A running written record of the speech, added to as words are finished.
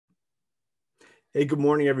Hey, good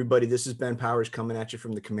morning, everybody. This is Ben Powers coming at you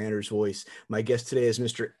from the Commander's Voice. My guest today is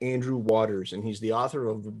Mr. Andrew Waters, and he's the author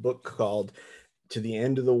of a book called To the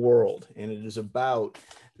End of the World. And it is about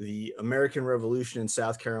the American Revolution in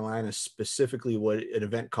South Carolina, specifically what an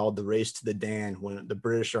event called the Race to the Dan, when the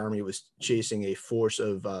British Army was chasing a force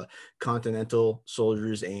of Continental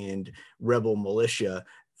soldiers and rebel militia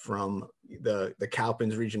from the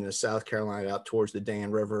Cowpens region of South Carolina out towards the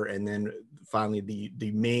Dan River, and then finally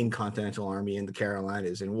the main Continental Army in the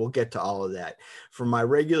Carolinas. And we'll get to all of that. For my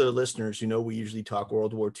regular listeners who know we usually talk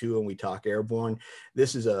World War II and we talk airborne,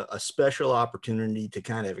 this is a special opportunity to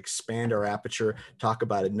kind of expand our aperture, talk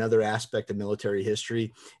about another aspect of military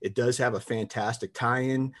history. It does have a fantastic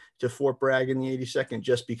tie-in to Fort Bragg in the 82nd,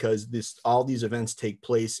 just because all these events take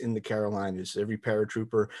place in the Carolinas. Every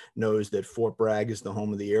paratrooper knows that Fort Bragg is the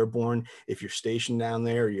home of the airborne. If you're stationed down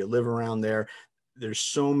there or you live around there, there's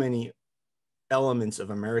so many elements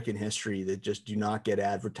of American history that just do not get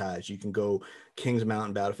advertised. You can go Kings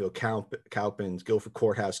Mountain Battlefield, Cowpens, go for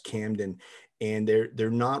Courthouse Camden, and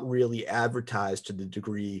they're not really advertised to the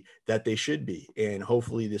degree that they should be. And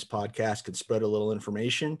hopefully this podcast can spread a little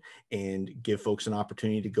information and give folks an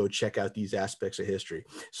opportunity to go check out these aspects of history.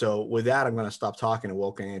 So with that, I'm going to stop talking and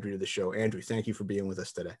welcome Andrew to the show. Andrew, thank you for being with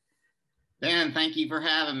us today. Ben, thank you for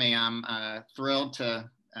having me. I'm thrilled to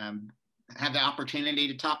have the opportunity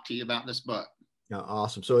to talk to you about this book.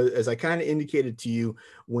 Awesome. So as I kind of indicated to you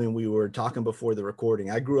when we were talking before the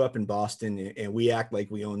recording, I grew up in Boston, and we act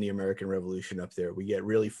like we own the American Revolution up there. We get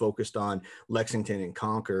really focused on Lexington and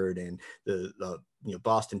Concord and the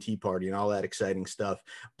Boston Tea Party and all that exciting stuff.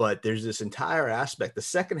 But there's this entire aspect, the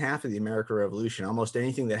second half of the American Revolution, almost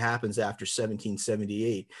anything that happens after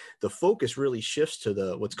 1778, the focus really shifts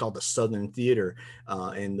to what's called the Southern Theater,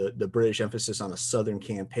 and the British emphasis on a Southern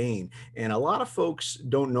campaign. And a lot of folks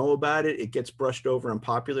don't know about it. It gets brushed over in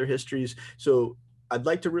popular histories. So I'd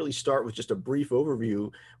like to really start with just a brief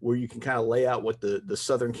overview where you can kind of lay out what the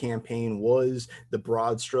Southern campaign was, the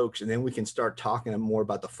broad strokes, and then we can start talking more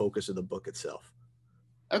about the focus of the book itself.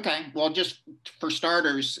 Okay, well, just for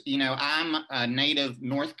starters, I'm a native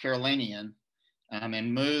North Carolinian,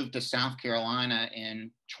 and moved to South Carolina in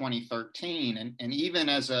 2013. And even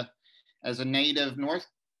as a native North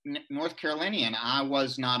Carolinian, I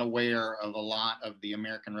was not aware of a lot of the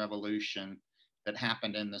American Revolution that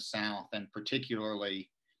happened in the South, and particularly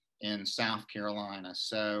in South Carolina.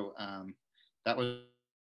 So that was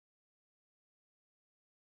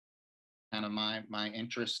kind of my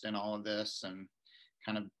interest in all of this, and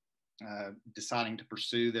kind of deciding to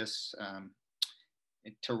pursue this,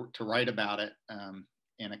 to write about it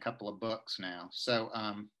in a couple of books now. So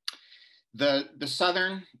the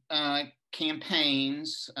Southern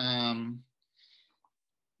campaigns,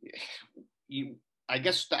 I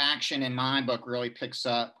guess the action in my book really picks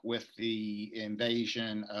up with the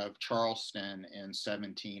invasion of Charleston in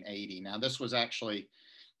 1780. Now, this was actually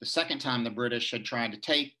the second time the British had tried to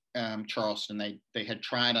take Charleston. They had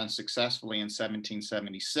tried unsuccessfully in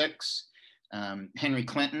 1776. Henry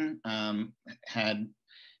Clinton had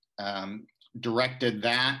directed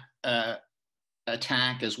that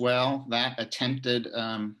attack as well, that attempted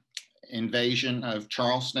invasion of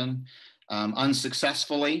Charleston,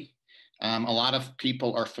 unsuccessfully. A lot of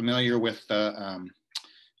people are familiar with the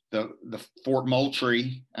Fort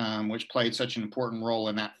Moultrie, which played such an important role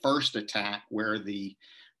in that first attack, where the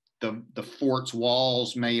fort's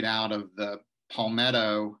walls made out of the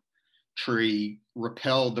palmetto tree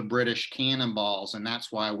repelled the British cannonballs, and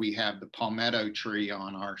that's why we have the palmetto tree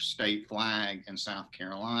on our state flag in South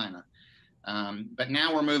Carolina. But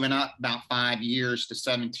now we're moving up about 5 years to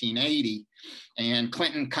 1780, and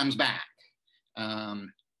Clinton comes back.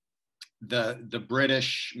 The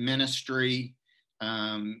British ministry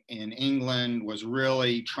in England was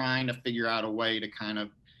really trying to figure out a way to kind of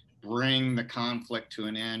bring the conflict to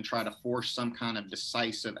an end, try to force some kind of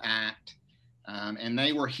decisive act. And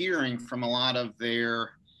they were hearing from a lot of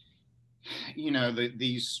their,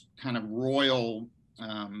 these kind of royal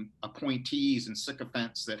appointees and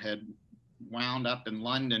sycophants that had wound up in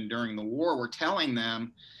London during the war, were telling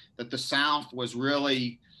them that the South was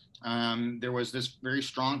really, there was this very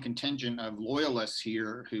strong contingent of loyalists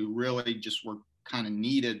here who really just were kind of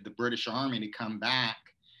needed the British Army to come back.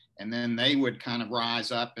 And then they would kind of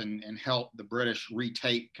rise up and help the British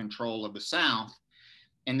retake control of the South.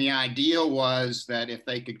 And the idea was that if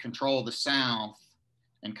they could control the South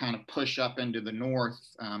and kind of push up into the North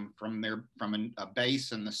from a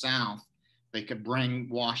base in the South, they could bring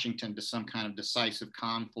Washington to some kind of decisive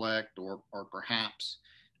conflict, or perhaps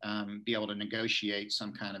be able to negotiate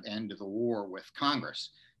some kind of end to the war with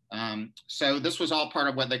Congress. So this was all part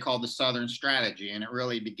of what they called the Southern Strategy, and it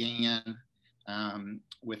really began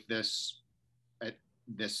with this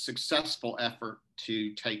successful effort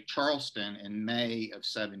to take Charleston in May of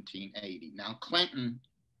 1780. Now, Clinton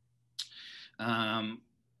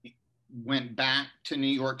went back to New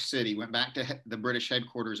York City, went back to the British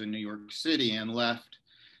headquarters in New York City, and left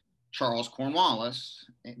Charles Cornwallis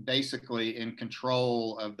basically in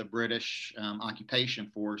control of the British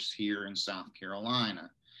occupation force here in South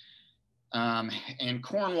Carolina. And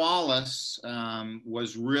Cornwallis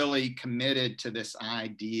was really committed to this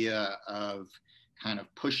idea of kind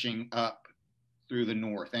of pushing up through the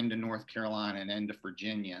north, into North Carolina and into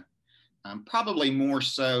Virginia, probably more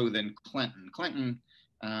so than Clinton. Clinton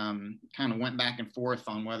kind of went back and forth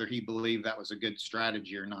on whether he believed that was a good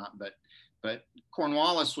strategy or not, but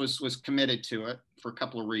Cornwallis was committed to it for a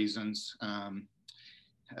couple of reasons.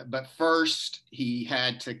 But first, he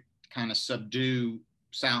had to kind of subdue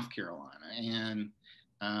South Carolina, and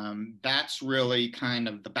that's really kind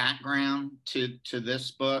of the background to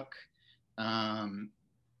this book. The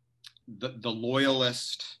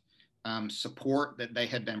loyalist support that they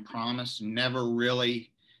had been promised never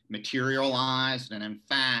really materialized, and in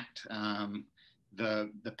fact,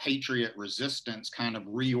 the Patriot resistance kind of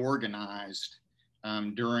reorganized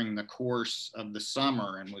during the course of the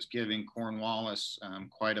summer and was giving Cornwallis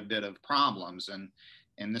quite a bit of problems.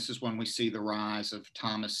 And this is when we see the rise of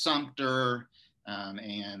Thomas Sumter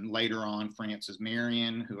and later on Francis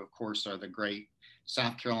Marion, who of course are the great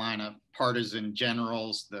South Carolina partisan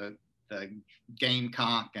generals, the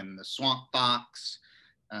Gamecock and the Swamp Fox.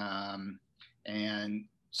 And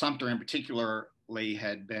Sumter in particular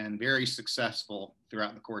had been very successful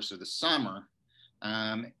throughout the course of the summer.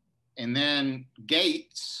 And then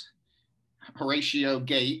Gates, Horatio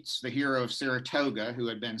Gates, the hero of Saratoga, who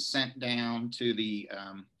had been sent down to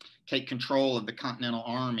take control of the Continental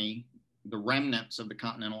Army, the remnants of the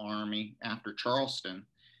Continental Army after Charleston,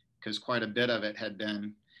 because quite a bit of it had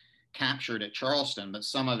been captured at Charleston, but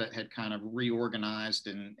some of it had kind of reorganized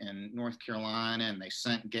in North Carolina, and they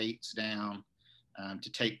sent Gates down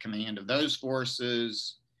to take command of those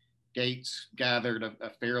forces. Gates gathered a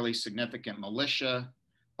fairly significant militia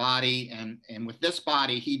body, and with this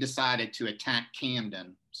body, he decided to attack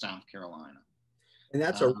Camden, South Carolina. And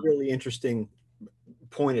that's a really interesting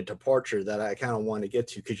point of departure that I kind of want to get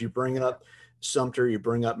to, because you bring up Sumter, you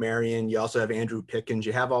bring up Marion, you also have Andrew Pickens,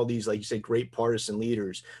 you have all these, like you say, great partisan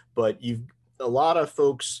leaders, but a lot of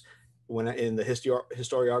folks, when in the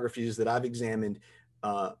historiographies that I've examined,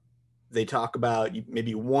 they talk about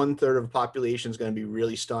maybe 1/3 of the population is going to be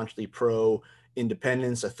really staunchly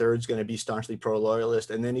pro-independence, a third is going to be staunchly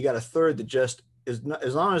pro-loyalist, and then you got a third that just is not,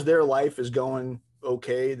 as long as their life is going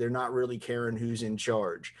okay, they're not really caring who's in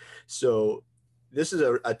charge. So this is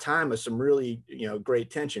a time of some really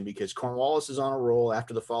great tension, because Cornwallis is on a roll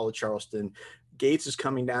after the fall of Charleston. Gates is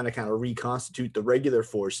coming down to kind of reconstitute the regular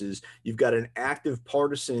forces. You've got an active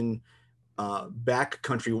partisan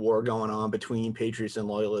backcountry war going on between patriots and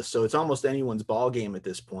loyalists. So it's almost anyone's ball game at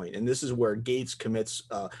this point. And this is where Gates commits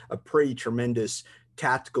a pretty tremendous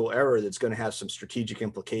tactical error that's going to have some strategic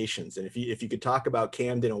implications. And if you could talk about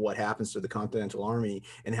Camden and what happens to the Continental Army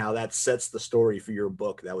and how that sets the story for your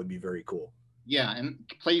book, that would be very cool. Yeah, and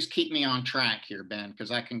please keep me on track here, Ben,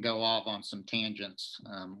 because I can go off on some tangents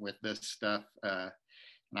with this stuff. And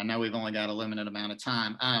I know we've only got a limited amount of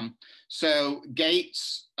time. So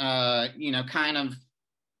Gates, kind of,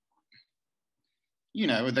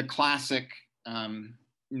 the classic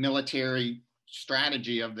military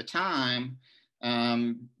strategy of the time,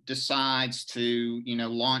 decides to,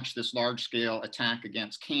 launch this large-scale attack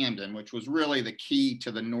against Camden, which was really the key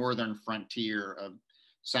to the northern frontier of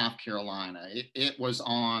South Carolina. It was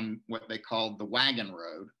on what they called the Wagon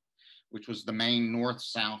Road, which was the main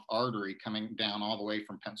north-south artery coming down all the way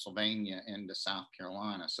from Pennsylvania into South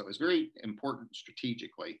Carolina. So it was very important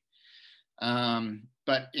strategically.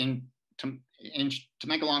 But to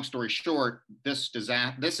make a long story short, this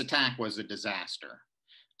attack was a disaster.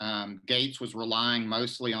 Gates was relying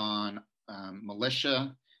mostly on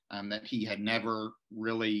militia that he had never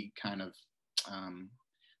really kind of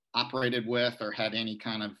operated with or had any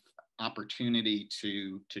kind of opportunity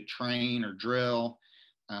to train or drill.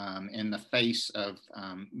 In the face of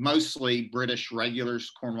mostly British regulars.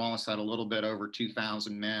 Cornwallis had a little bit over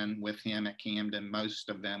 2,000 men with him at Camden. Most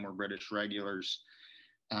of them were British regulars.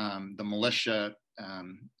 The militia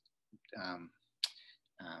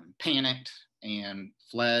panicked and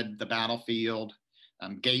fled the battlefield.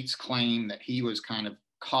 Gates claimed that he was kind of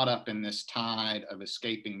caught up in this tide of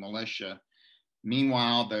escaping militia.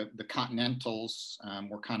 Meanwhile, the Continentals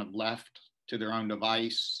were kind of left to their own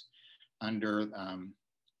device under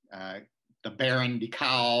the Baron de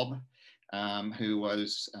Kalb, who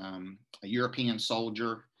was a European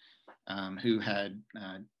soldier who had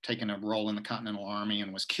taken a role in the Continental Army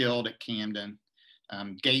and was killed at Camden.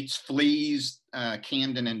 Gates flees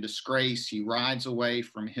Camden in disgrace. He rides away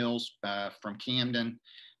from Camden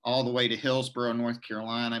all the way to Hillsborough, North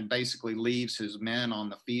Carolina, and basically leaves his men on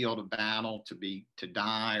the field of battle to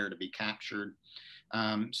die or to be captured.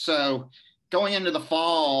 So going into the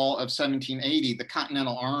fall of 1780, the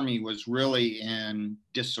Continental Army was really in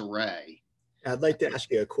disarray. I'd like to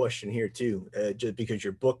ask you a question here too, just because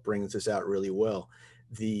your book brings this out really well.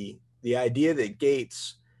 The idea that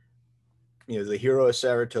Gates, the hero of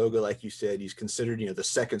Saratoga, like you said, he's considered, the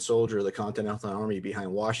second soldier of the Continental Army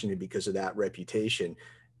behind Washington because of that reputation.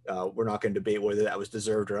 We're not going to debate whether that was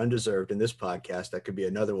deserved or undeserved in this podcast. That could be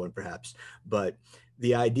another one perhaps. But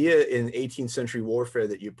the idea in 18th century warfare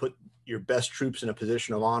that you put your best troops in a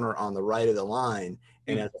position of honor on the right of the line.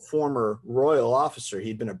 And as a former royal officer,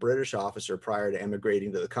 he'd been a British officer prior to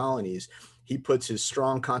emigrating to the colonies. He puts his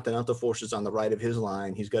strong Continental forces on the right of his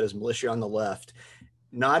line. He's got his militia on the left,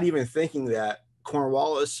 not even thinking that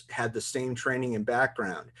Cornwallis had the same training and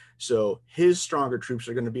background. So his stronger troops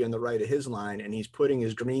are going to be on the right of his line, and he's putting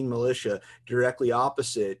his Greene militia directly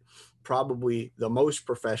opposite probably the most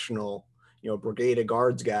professional, Brigade of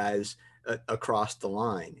Guards guys across the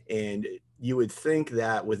line. And you would think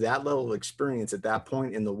that with that level of experience at that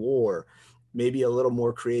point in the war, maybe a little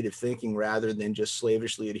more creative thinking rather than just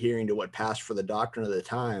slavishly adhering to what passed for the doctrine of the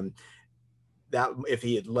time, that if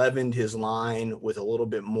he had leavened his line with a little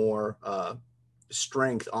bit more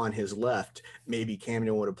strength on his left, maybe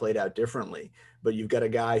Camden would have played out differently. But you've got a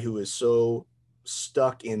guy who is so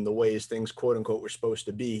stuck in the ways things quote unquote were supposed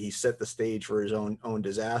to be. He set the stage for his own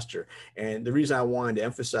disaster. And the reason I wanted to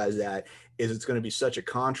emphasize that is it's going to be such a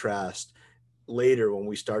contrast later when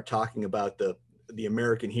we start talking about the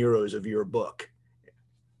American heroes of your book.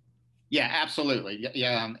 Yeah, absolutely.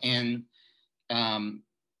 Yeah. And,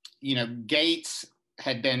 Gates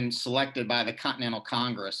had been selected by the Continental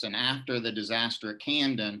Congress. And after the disaster at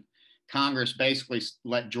Camden, Congress basically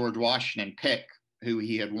let George Washington pick who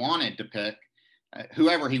he had wanted to pick,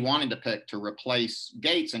 whoever he wanted to pick to replace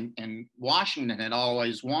Gates. And Washington had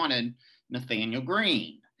always wanted Nathaneal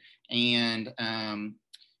Greene. And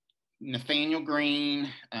Nathaneal Greene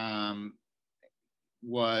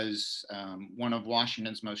was one of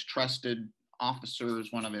Washington's most trusted officers,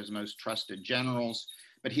 one of his most trusted generals.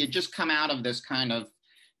 But he had just come out of this kind of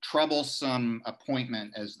troublesome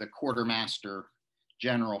appointment as the quartermaster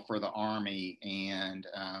general for the Army. And,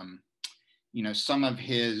 some of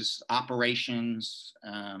his operations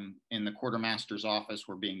in the quartermaster's office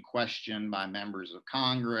were being questioned by members of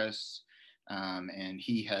Congress. And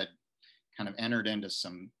he had kind of entered into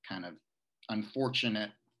some kind of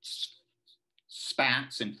unfortunate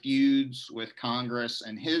spats and feuds with Congress.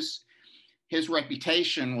 And his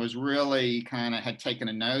reputation was really had taken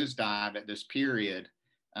a nosedive at this period.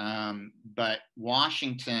 But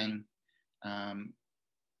Washington, had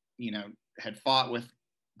fought with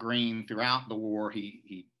Greene throughout the war.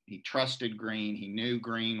 He trusted Greene. He knew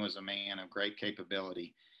Greene was a man of great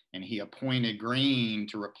capability, and he appointed Greene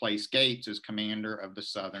to replace Gates as commander of the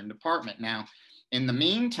Southern Department. Now, in the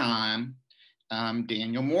meantime,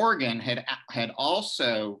 Daniel Morgan had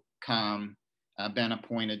also been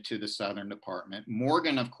appointed to the Southern Department.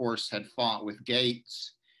 Morgan, of course, had fought with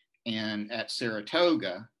Gates at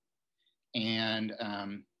Saratoga, and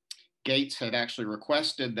Gates had actually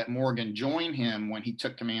requested that Morgan join him when he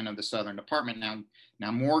took command of the Southern Department.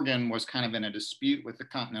 Now Morgan was kind of in a dispute with the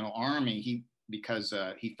Continental Army because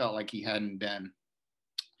he felt like he hadn't been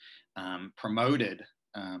promoted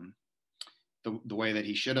the way that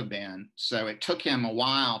he should have been. So it took him a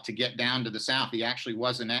while to get down to the South. He actually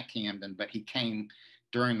wasn't at Camden, but he came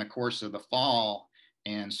during the course of the fall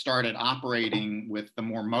and started operating with the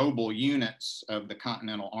more mobile units of the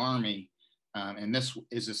Continental Army. And this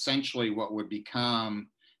is essentially what would become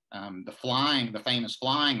the famous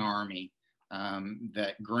flying army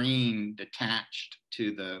that Greene detached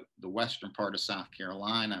to the western part of South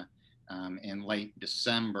Carolina in late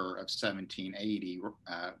December of 1780,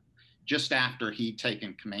 just after he'd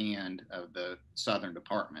taken command of the Southern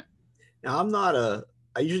Department. Now,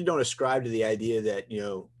 I usually don't ascribe to the idea that,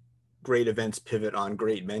 great events pivot on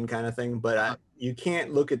great men kind of thing, but you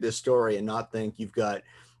can't look at this story and not think you've got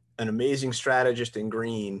an amazing strategist in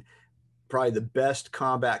Greene probably the best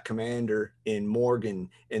combat commander in Morgan,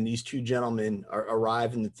 and these two gentlemen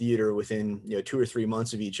arrive in the theater within 2 or 3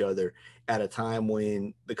 months of each other at a time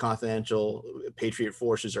when the Continental Patriot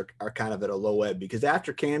forces are kind of at a low ebb, because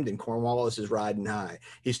after Camden, Cornwallis is riding high.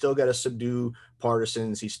 He's still got to subdue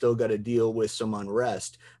partisans. He's still got to deal with some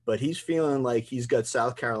unrest, but he's feeling like he's got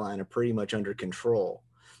South Carolina pretty much under control.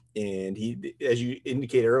 And he, as you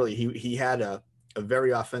indicated earlier, he had a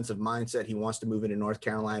very offensive mindset. He wants to move into North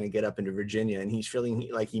Carolina and get up into Virginia, and he's feeling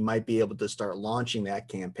like he might be able to start launching that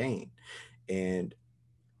campaign. And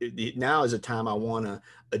now is a time I want to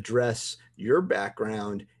address your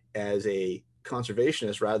background as a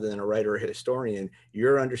conservationist rather than a writer or historian,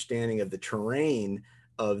 your understanding of the terrain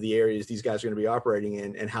of the areas these guys are going to be operating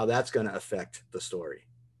in and how that's going to affect the story.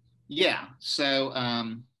 Yeah, so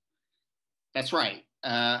that's right.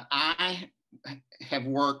 I have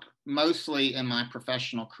worked mostly in my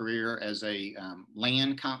professional career as a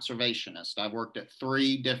land conservationist. I've worked at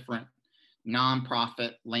 3 different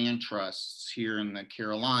nonprofit land trusts here in the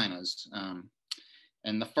Carolinas.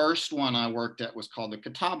 And the first one I worked at was called the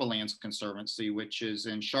Catawba Lands Conservancy, which is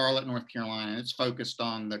in Charlotte, North Carolina. It's focused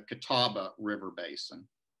on the Catawba River Basin.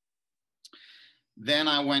 Then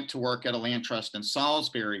I went to work at a land trust in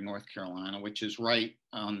Salisbury, North Carolina, which is right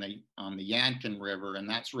on the Yadkin River, and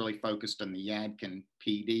that's really focused on the Yadkin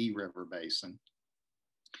PD River Basin.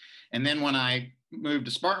 And then when I moved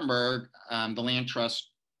to Spartanburg, the land trust,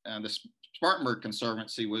 the Spartanburg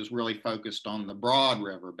Conservancy was really focused on the Broad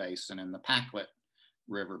River Basin and the Packlet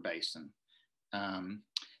River Basin.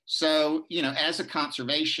 So, as a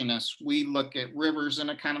conservationist, we look at rivers in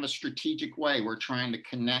a kind of a strategic way. We're trying to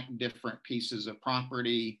connect different pieces of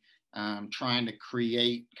property, trying to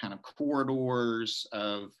create kind of corridors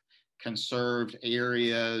of conserved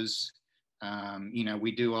areas.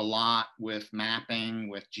 We do a lot with mapping,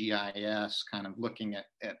 with GIS, kind of looking at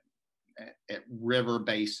river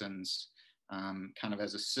basins kind of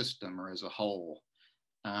as a system or as a whole.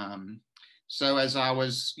 So as I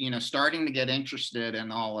was, starting to get interested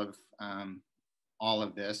in all of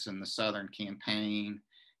this in the Southern campaign,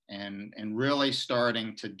 and really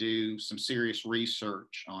starting to do some serious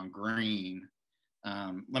research on Greene.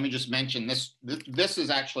 Let me just mention this. This is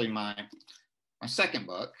actually my second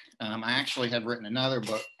book. I actually have written another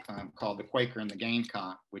book called The Quaker and the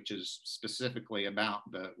Gamecock, which is specifically about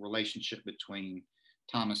the relationship between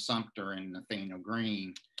Thomas Sumter and Nathaneal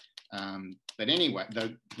Greene. But anyway,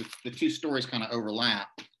 the 2 stories kind of overlap.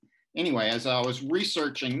 Anyway, as I was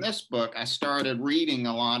researching this book, I started reading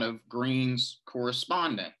a lot of Greene's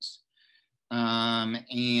correspondence.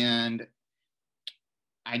 And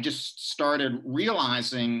I just started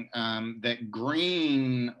realizing that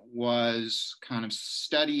Greene was kind of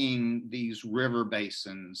studying these river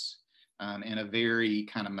basins in a very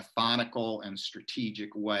kind of methodical and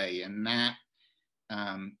strategic way. And that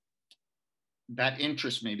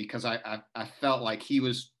interests me because I felt like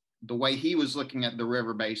the way he was looking at the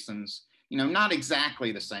river basins, not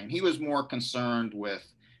exactly the same. He was more concerned with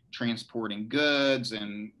transporting goods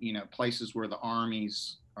and, places where the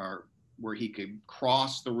armies are, where he could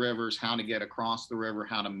cross the rivers, how to get across the river,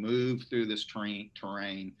 how to move through this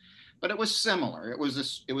terrain. But it was similar. It was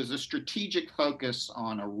a strategic focus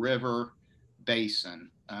on a river basin.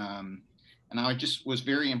 And I just was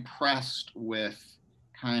very impressed with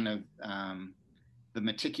kind of the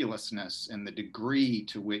meticulousness and the degree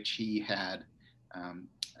to which he had,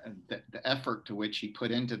 the effort to which he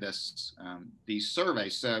put into these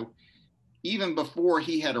surveys. So even before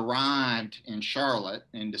he had arrived in Charlotte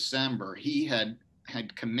in December, he had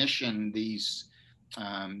commissioned these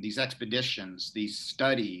expeditions, these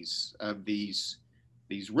studies of these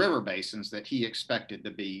river basins that he expected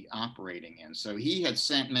to be operating in. So he had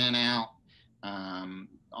sent men out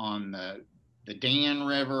on the Dan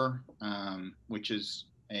River, which is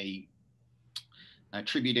a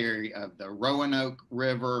tributary of the Roanoke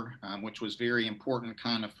River, which was very important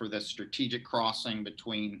kind of for the strategic crossing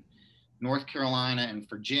between North Carolina and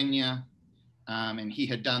Virginia. And he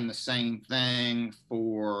had done the same thing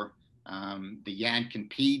for the Yadkin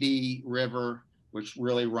PD River, which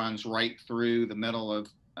really runs right through the middle of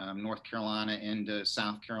North Carolina into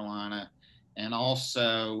South Carolina, and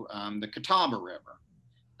also the Catawba River.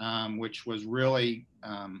 Which was really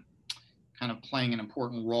kind of playing an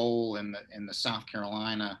important role in the South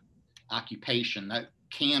Carolina occupation. That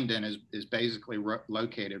Camden is basically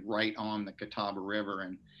located right on the Catawba River,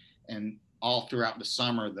 and all throughout the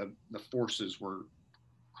summer, the forces were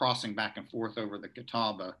crossing back and forth over the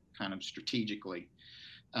Catawba kind of strategically.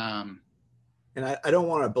 And I don't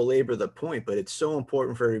want to belabor the point, but it's so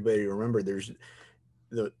important for everybody to remember there's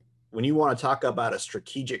when you want to talk about a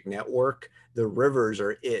strategic network, the rivers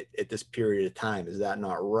are it at this period of time. Is that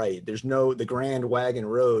not right? The Grand Wagon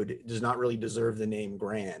Road does not really deserve the name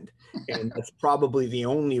Grand. And that's probably the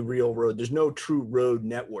only real road. There's no true road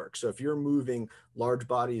network. So if you're moving large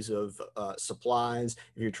bodies of supplies,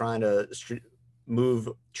 if you're trying to move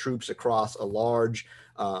troops across a large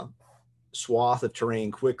swath of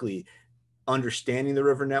terrain quickly, understanding the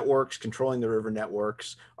river networks, controlling the river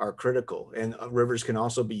networks are critical. And rivers can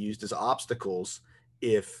also be used as obstacles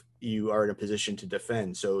if you are in a position to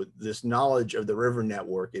defend. So this knowledge of the river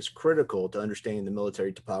network is critical to understanding the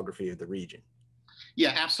military topography of the region.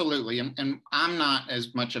 Yeah, absolutely. And I'm not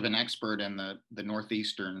as much of an expert in the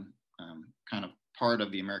northeastern kind of part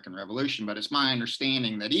of the American Revolution, but it's my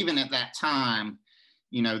understanding that even at that time,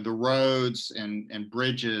 you know, the roads and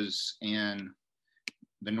bridges in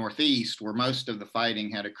the Northeast, where most of the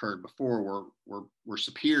fighting had occurred before, were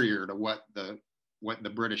superior to what the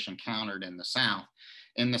British encountered in the South.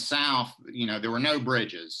 In the South, you know, there were no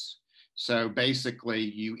bridges. So basically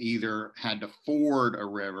you either had to ford a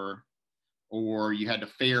river or you had to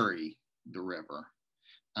ferry the river.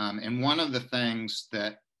 And one of the things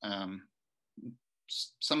that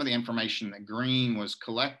some of the information that Greene was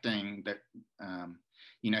collecting, that,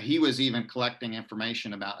 you know, he was even collecting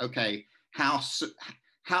information about, okay,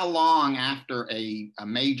 how long after a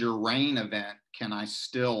major rain event can I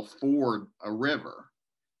still ford a river?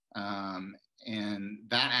 And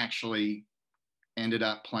that actually ended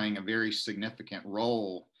up playing a very significant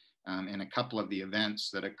role in a couple of the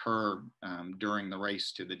events that occurred during the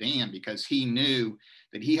race to the dam, because he knew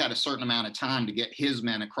that he had a certain amount of time to get his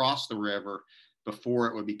men across the river before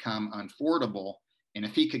it would become unfordable. And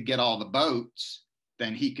if he could get all the boats,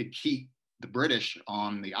 then he could keep the British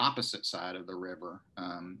on the opposite side of the river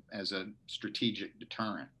as a strategic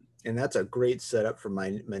deterrent. And that's a great setup for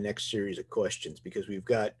my next series of questions, because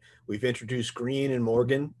we've introduced Greene and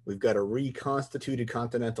Morgan. We've got a reconstituted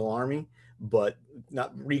Continental Army, but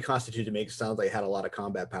not reconstituted to make it sound like it had a lot of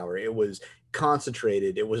combat power. It was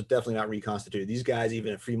concentrated. It was definitely not reconstituted. These guys,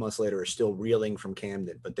 even a few months later, are still reeling from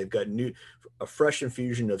Camden, but they've got a fresh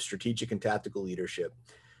infusion of strategic and tactical leadership.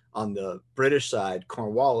 On the British side,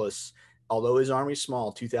 Cornwallis, although his army's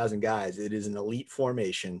small, 2,000 guys, it is an elite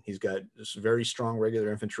formation. He's got this very strong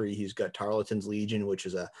regular infantry. He's got Tarleton's Legion, which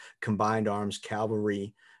is a combined arms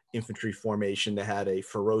cavalry infantry formation that had a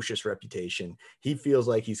ferocious reputation. He feels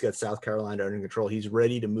like he's got South Carolina under control. He's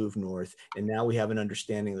ready to move north. And now we have an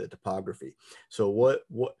understanding of the topography. So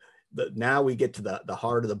now we get to the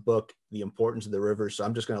heart of the book, the importance of the rivers. So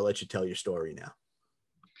I'm just going to let you tell your story now.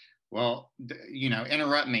 Well, you know,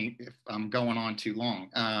 interrupt me if I'm going on too long.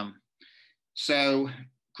 So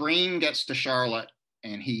Greene gets to Charlotte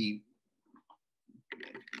and he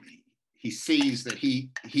sees that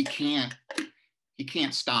he can't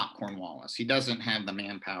stop Cornwallis. He doesn't have the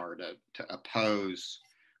manpower to oppose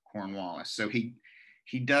Cornwallis. So he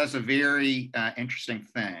does a very interesting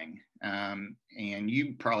thing. And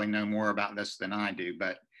you probably know more about this than I do,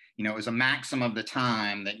 but you know, it was a maxim of the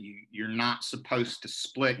time that you're not supposed to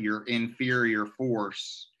split your inferior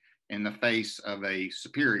force in the face of a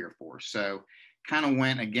superior force. So kind of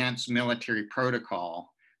went against military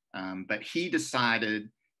protocol, but he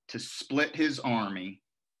decided to split his army,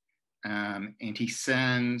 and he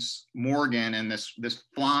sends Morgan and this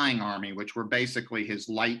flying army, which were basically his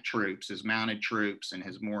light troops, his mounted troops, and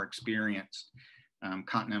his more experienced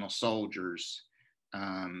Continental soldiers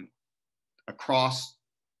across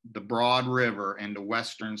the broad river into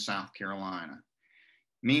western South Carolina.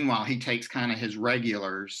 Meanwhile, he takes kind of his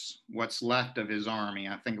regulars, what's left of his army,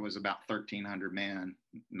 I think it was about 1,300 men,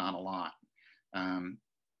 not a lot,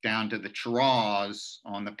 down to the Chiraws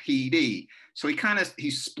on the PD. So he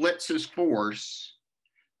splits his force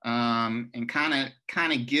and kind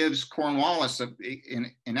of gives Cornwallis,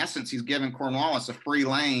 in essence, he's giving Cornwallis a free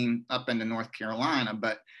lane up into North Carolina,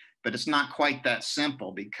 but it's not quite that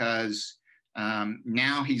simple, because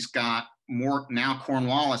now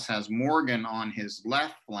Cornwallis has Morgan on his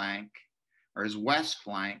left flank or his west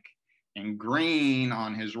flank and Greene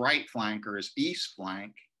on his right flank or his east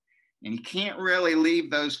flank. And he can't really leave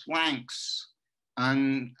those flanks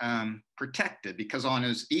unprotected, because on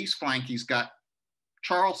his east flank, he's got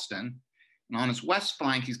Charleston, and on his west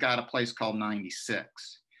flank, he's got a place called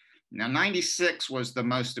 96. Now, 96 was the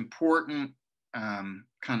most important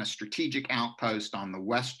kind of strategic outpost on the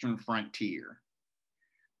western frontier.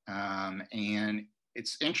 And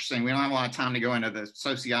it's interesting, we don't have a lot of time to go into the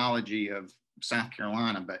sociology of South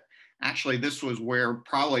Carolina, but actually this was where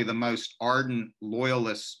probably the most ardent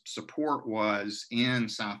loyalist support was in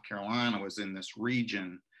South Carolina, was in this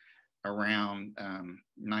region around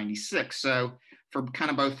 96. So for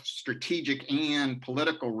kind of both strategic and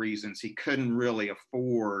political reasons, he couldn't really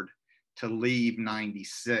afford to leave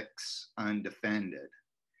 96 undefended.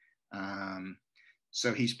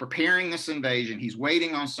 So he's preparing this invasion. He's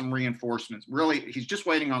waiting on some reinforcements. Really, he's just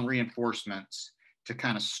waiting on reinforcements to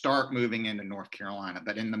kind of start moving into North Carolina.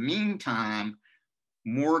 But in the meantime,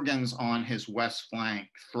 Morgan's on his west flank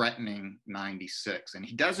threatening 96. And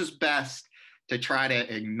he does his best to try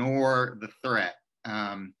to ignore the threat.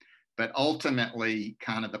 But ultimately,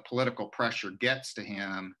 kind of the political pressure gets to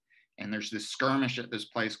him. And there's this skirmish at this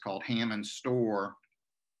place called Hammond's Store.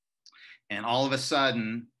 And all of a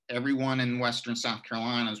sudden, everyone in Western South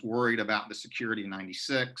Carolina is worried about the security of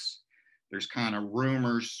 96. There's kind of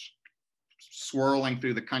rumors swirling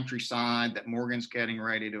through the countryside that Morgan's getting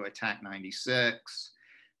ready to attack 96.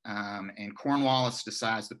 And Cornwallis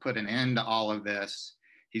decides to put an end to all of this.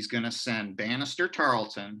 He's going to send Banastre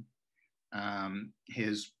Tarleton,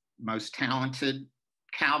 his most talented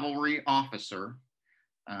cavalry officer,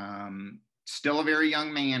 still a very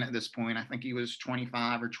young man at this point. I think he was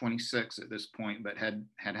 25 or 26 at this point, but had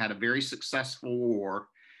a very successful war,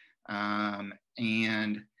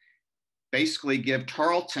 and basically give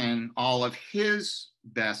Tarleton all of his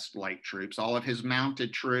best light troops, all of his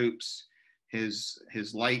mounted troops, his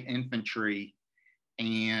light infantry,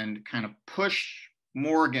 and kind of push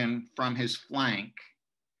Morgan from his flank.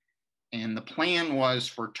 And the plan was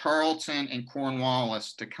for Tarleton and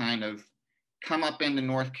Cornwallis to kind of come up into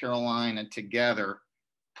North Carolina together,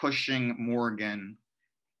 pushing Morgan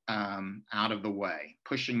out of the way,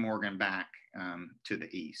 pushing Morgan back to the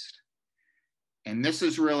east. And this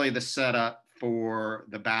is really the setup for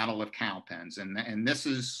the Battle of Cowpens. And this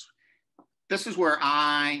is where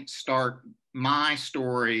I start my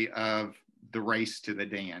story of the race to the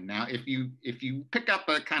Dan. Now, if you pick up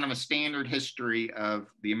a kind of a standard history of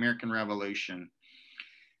the American Revolution,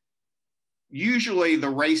 usually the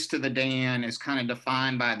race to the Dan is kind of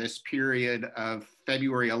defined by this period of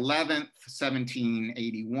February 11th,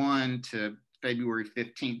 1781 to February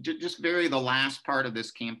 15th, just very the last part of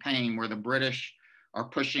this campaign where the British are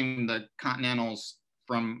pushing the Continentals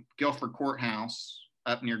from Guilford Courthouse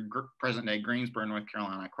up near present-day Greensboro, North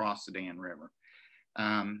Carolina, across the Dan River.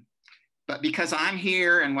 But because I'm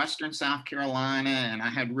here in Western South Carolina and I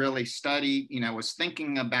had really studied, was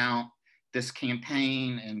thinking about this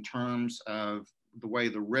campaign in terms of the way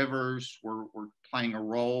the rivers were playing a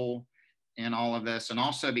role in all of this. And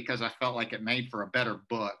also because I felt like it made for a better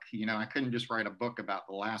book. I couldn't just write a book about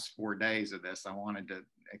the last 4 days of this. I wanted to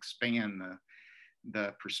expand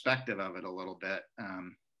the perspective of it a little bit.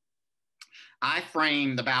 I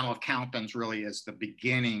framed the Battle of Cowpens really as the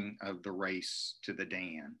beginning of the race to the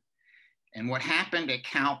Dan. And what happened at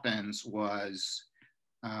Cowpens was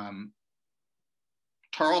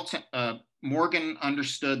Morgan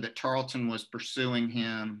understood that Tarleton was pursuing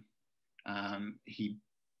him. He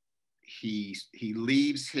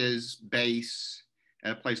leaves his base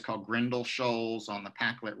at a place called Grindle Shoals on the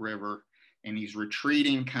Packlet River, and he's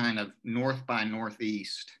retreating kind of north by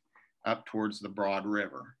northeast up towards the Broad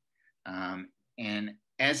River. And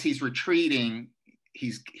as he's retreating,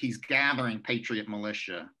 he's gathering Patriot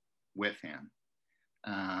militia with him.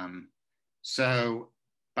 So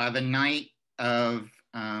by the night of,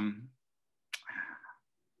 I'm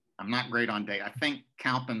not great on date. I think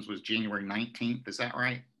Cowpens was January 19th. Is that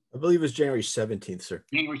right? I believe it was January 17th, sir.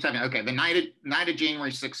 January 17th. Okay, the night of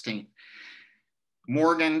January 16th,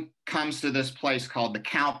 Morgan comes to this place called the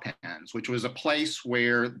Cowpens, which was a place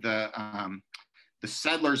where the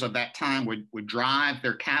settlers of that time would drive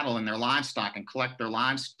their cattle and their livestock and collect their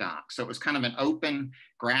livestock. So it was kind of an open,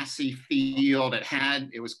 grassy field.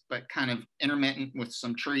 It was but kind of intermittent with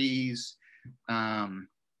some trees,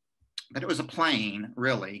 but it was a plain,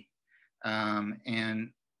 really.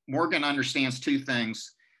 And Morgan understands two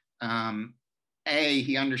things.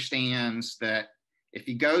 He understands that if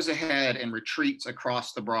he goes ahead and retreats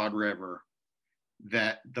across the Broad River,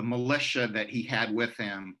 that the militia that he had with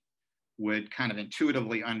him would kind of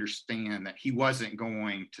intuitively understand that he wasn't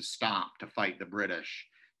going to stop to fight the British,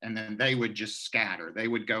 and then they would just scatter. They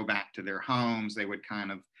would go back to their homes. They would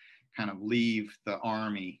kind of leave the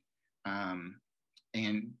army,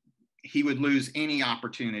 and he would lose any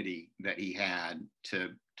opportunity that he had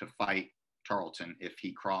to fight Tarleton if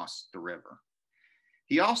he crossed the river.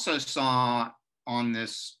 He also saw on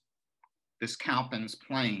this Cowpens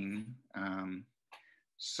plain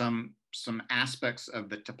some aspects of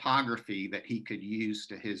the topography that he could use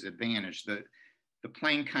to his advantage. The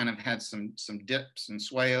plain kind of had some dips and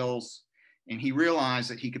swales, and he realized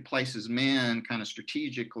that he could place his men kind of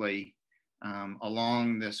strategically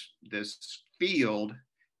along this field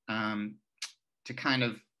to kind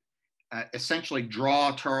of essentially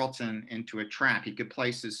draw Tarleton into a trap. He could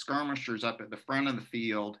place his skirmishers up at the front of the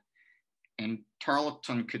field, and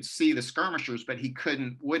Tarleton could see the skirmishers, but he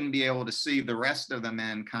wouldn't be able to see the rest of the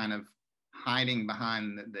men kind of hiding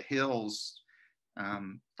behind the hills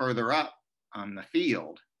further up on the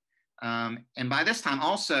field. And by this time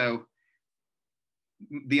also,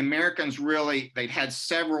 the Americans they'd had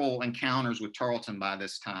several encounters with Tarleton by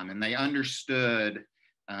this time, and they understood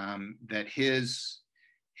that his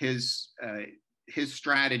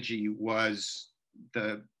strategy was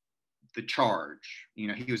the charge. You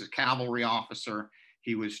know, he was a cavalry officer.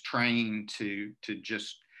 He was trained to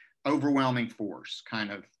just overwhelming force,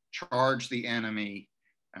 kind of charge the enemy,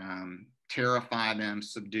 terrify them,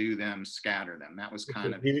 subdue them, scatter them. That was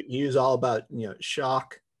kind of he was all about, you know,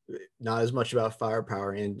 shock, not as much about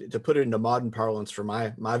firepower. And to put it into modern parlance for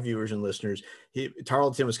my viewers and listeners,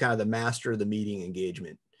 Tarleton was kind of the master of the meeting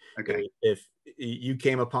engagement. Okay. If you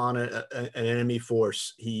came upon an enemy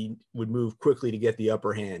force, he would move quickly to get the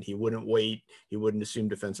upper hand. He wouldn't wait. He wouldn't assume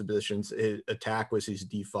defensive positions. His attack was his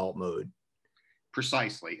default mode.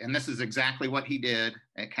 Precisely. And this is exactly what he did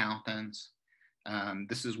at Cowpens.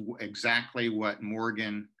 This is exactly what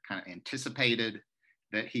Morgan kind of anticipated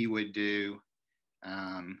that he would do.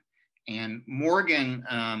 And Morgan,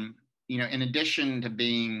 you know, in addition to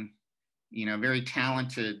being, you know, a very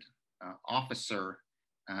talented officer,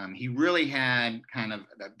 he really had kind of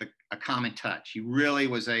a common touch. He really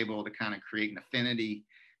was able to kind of create an affinity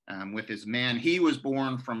with his men. He was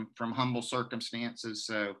born from humble circumstances,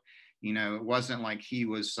 so, you know, it wasn't like he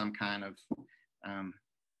was some kind of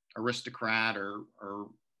aristocrat or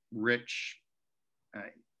rich,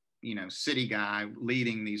 you know, city guy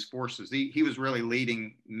leading these forces. He was really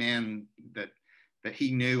leading men that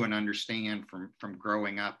he knew and understand from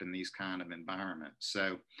growing up in these kind of environments.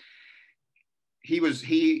 So he was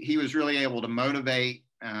really able to motivate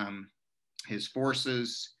his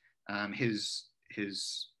forces. His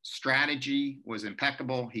strategy was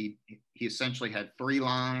impeccable. He essentially had 3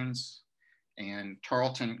 lines, and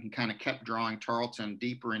Tarleton, he kind of kept drawing Tarleton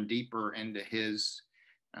deeper and deeper into his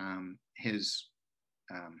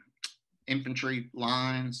infantry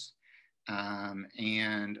lines,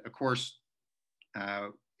 and of course,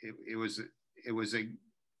 it was a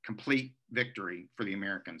complete victory for the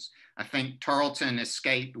Americans. I think Tarleton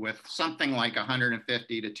escaped with something like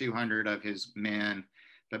 150 to 200 of his men,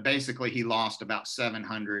 but basically he lost about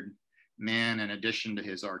 700 men in addition to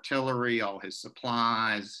his artillery, all his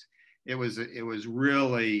supplies. It was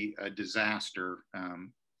really a disaster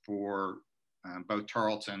for both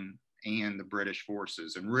Tarleton and the British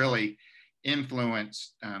forces, and really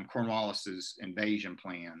influenced Cornwallis's invasion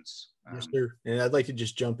plans. Yes, sir. And I'd like to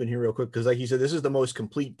just jump in here real quick, because like you said, this is the most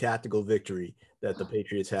complete tactical victory that the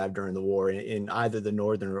Patriots have during the war in either the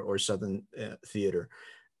Northern or Southern theater.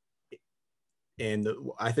 And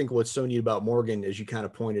I think what's so neat about Morgan, as you kind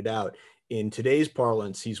of pointed out, in today's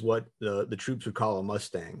parlance, he's what the troops would call a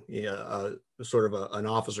Mustang, sort of an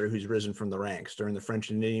officer who's risen from the ranks. During the French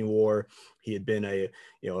and Indian War, he had been a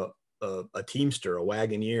teamster, a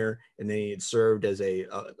wagoneer, and then he had served as a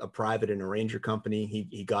private in a ranger company.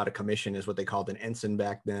 He got a commission as what they called an ensign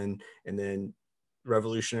back then, and then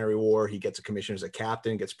Revolutionary War, he gets a commission as a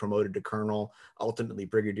captain, gets promoted to colonel, ultimately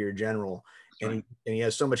brigadier general. And he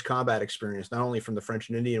has so much combat experience, not only from the French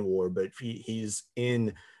and Indian War, but he's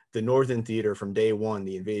in the Northern Theater from day one,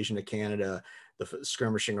 the invasion of Canada, the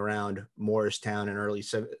skirmishing around Morristown in early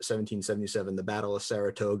 1777, the Battle of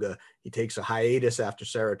Saratoga. He takes a hiatus after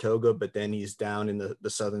Saratoga, but then he's down in the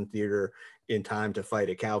Southern Theater in time to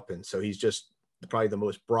fight at Cowpens. So he's just probably the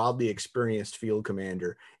most broadly experienced field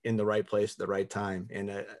commander in the right place at the right time.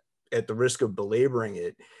 And at the risk of belaboring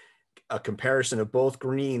it, a comparison of both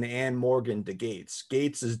Greene and Morgan to Gates.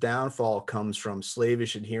 Gates's downfall comes from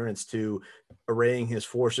slavish adherence to arraying his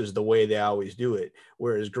forces the way they always do it,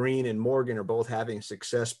 whereas Greene and Morgan are both having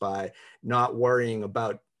success by not worrying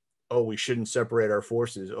about, oh, we shouldn't separate our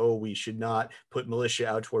forces. Oh, we should not put militia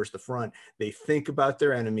out towards the front. They think about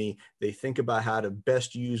their enemy. They think about how to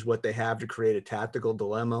best use what they have to create a tactical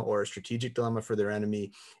dilemma or a strategic dilemma for their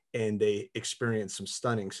enemy, and they experience some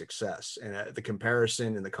stunning success. And the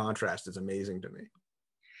comparison and the contrast is amazing to me.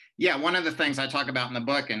 Yeah, one of the things I talk about in the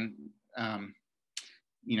book, and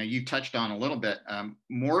you know, you touched on a little bit,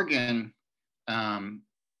 Morgan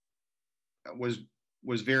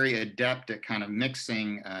was very adept at kind of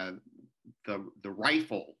mixing the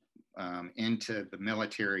rifle into the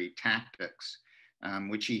military tactics,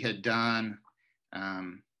 which he had done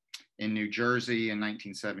in New Jersey in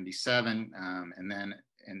 1977, and then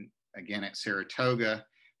again at Saratoga.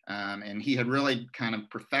 And he had really kind of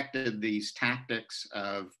perfected these tactics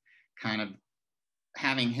of kind of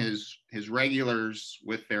having his regulars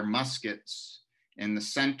with their muskets in the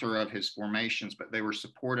center of his formations, but they were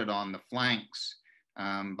supported on the flanks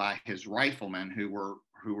by his riflemen who were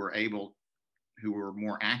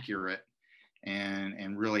more accurate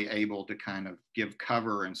and really able to kind of give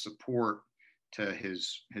cover and support to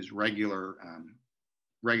his regular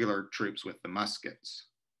troops with the muskets.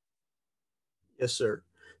 Yes, sir.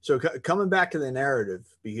 So coming back to the narrative,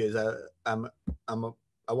 because I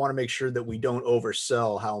want to make sure that we don't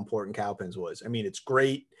oversell how important Cowpens was. I mean, it's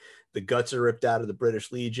great. The guts are ripped out of the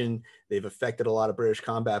British Legion. They've affected a lot of British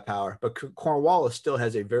combat power, but Cornwallis still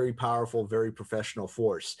has a very powerful, very professional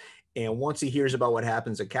force. And once he hears about what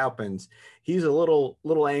happens at Cowpens, he's a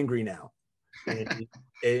little angry now.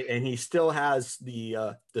 And he still has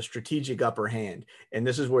the strategic upper hand. And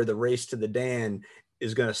this is where the race to the Dan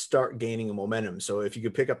is going to start gaining a momentum. So if you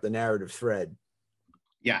could pick up the narrative thread.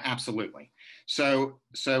 Yeah, absolutely. So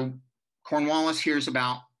Cornwallis hears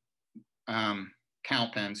about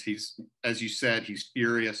Cowpens. He's, as you said, he's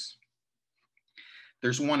furious.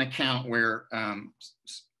 There's one account where an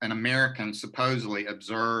American supposedly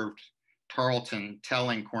observed Tarleton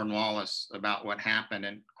telling Cornwallis about what happened,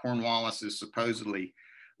 and Cornwallis is supposedly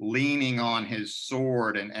leaning on his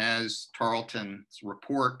sword, and as Tarleton's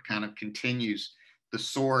report kind of continues, the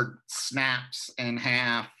sword snaps in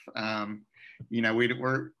half.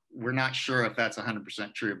 We're not sure if that's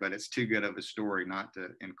 100% true, but it's too good of a story not to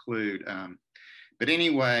include. But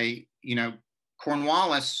anyway,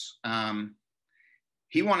 Cornwallis,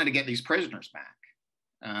 he wanted to get these prisoners back.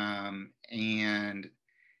 And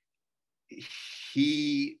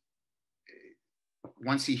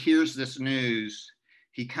once he hears this news,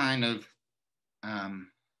 he kind of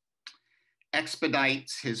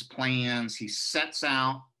expedites his plans. He sets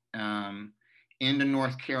out into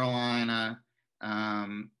North Carolina.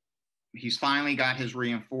 He's finally got his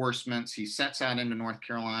reinforcements. He sets out into North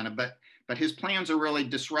Carolina, but his plans are really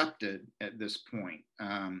disrupted at this point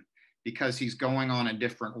because he's going on a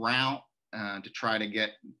different route to try to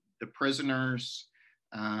get the prisoners.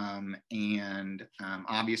 And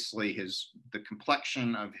obviously the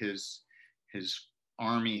complexion of his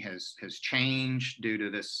army has changed due to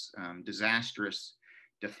this disastrous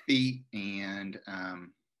defeat. And I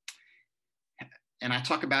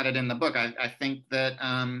talk about it in the book. I think that,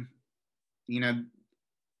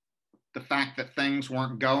 the fact that things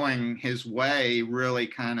weren't going his way really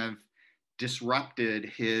kind of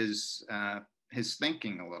disrupted his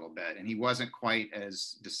thinking a little bit. And he wasn't quite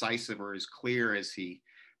as decisive or as clear as he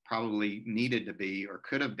probably needed to be or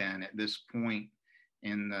could have been at this point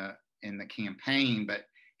in the campaign. But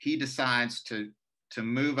he decides to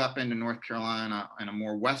move up into North Carolina on a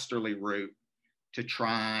more westerly route to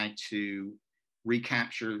try to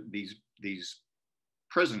recapture these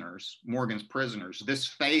prisoners, Morgan's prisoners. This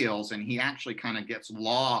fails, and he actually kind of gets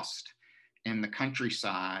lost in the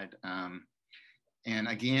countryside. And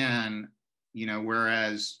again,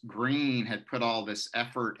 whereas Greene had put all this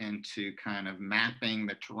effort into kind of mapping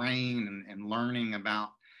the terrain and learning about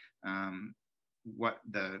what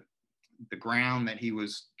the ground that he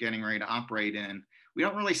was getting ready to operate in, we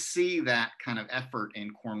don't really see that kind of effort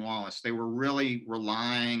in Cornwallis. They were really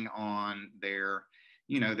relying on their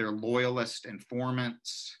loyalist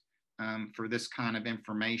informants for this kind of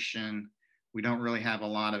information. We don't really have a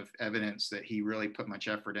lot of evidence that he really put much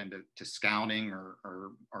effort into scouting or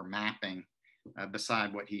mapping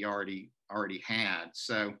beside what he already had.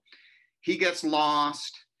 So he gets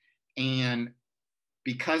lost, and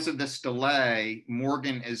because of this delay,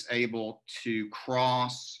 Morgan is able to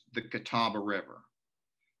cross the Catawba River.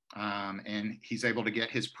 And he's able to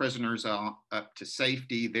get his prisoners up to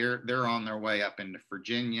safety. They're on their way up into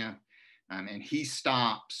Virginia, and he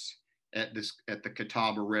stops at the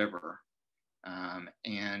Catawba River.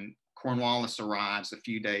 And Cornwallis arrives a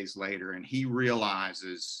few days later, and he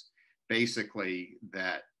realizes basically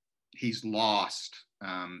that he's lost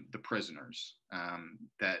the prisoners.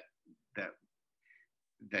 That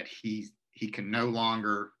he can no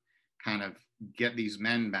longer kind of get these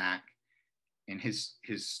men back. And his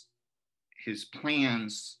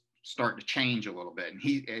plans start to change a little bit.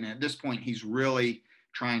 And at this point, he's really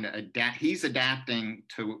trying to adapt. He's adapting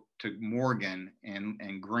to Morgan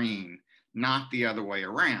and Greene, not the other way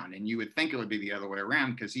around. And you would think it would be the other way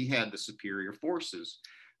around because he had the superior forces.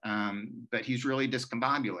 But he's really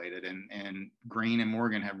discombobulated, and Greene and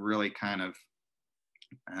Morgan have really kind of,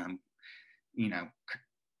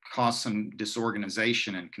 caused some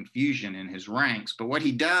disorganization and confusion in his ranks. But what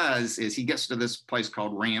he does is he gets to this place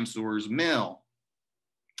called Ramseur's Mill.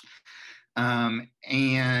 And,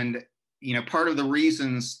 part of the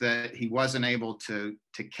reasons that he wasn't able to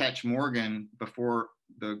catch Morgan before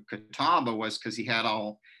the Catawba was because he had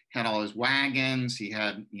all his wagons. He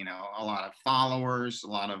had, you know, a lot of followers, a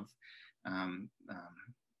lot of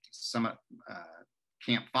some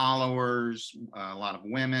camp followers, a lot of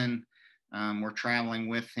women were traveling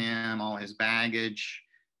with him, all his baggage.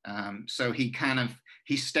 So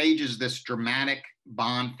he stages this dramatic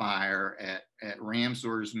bonfire at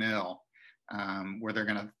Ramsor's Mill, where they're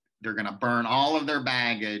gonna burn all of their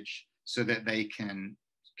baggage so that they can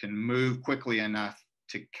move quickly enough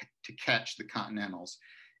to catch the Continentals.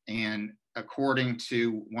 And according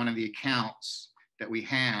to one of the accounts that we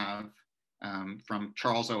have from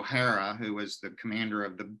Charles O'Hara, who was the commander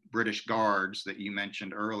of the British Guards that you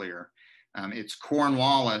mentioned earlier, it's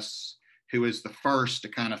Cornwallis who is the first to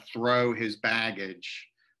kind of throw his baggage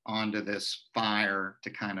onto this fire to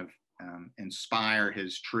kind of inspire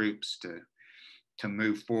his troops to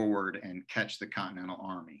move forward and catch the Continental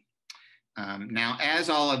Army. Now, as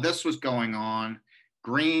all of this was going on,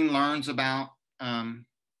 Greene learns about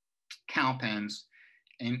Cowpens,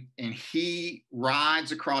 and he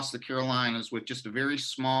rides across the Carolinas with just a very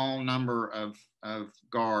small number of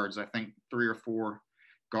guards, I think 3 or 4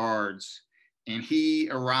 guards, and he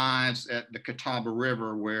arrives at the Catawba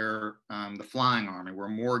River where the Flying Army, where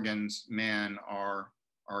Morgan's men are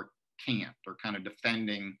camped, or kind of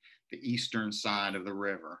defending the eastern side of the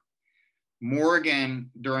river. Morgan,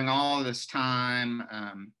 during all of this time,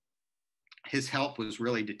 his health was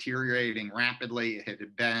really deteriorating rapidly. It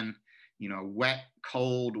had been, you know, wet,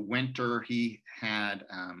 cold winter. He had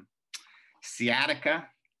sciatica,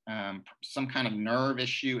 some kind of nerve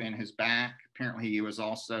issue in his back. Apparently, he was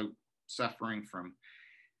also suffering from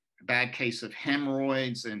a bad case of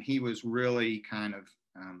hemorrhoids, and he was really kind of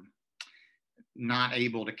not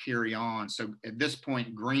able to carry on. So at this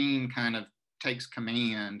point, Greene kind of takes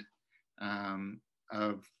command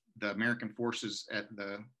of the American forces at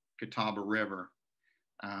the Catawba River.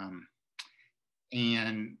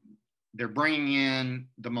 And they're bringing in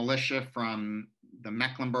the militia from the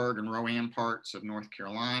Mecklenburg and Rowan parts of North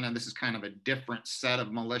Carolina. This is kind of a different set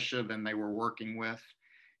of militia than they were working with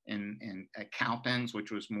at Cowpens,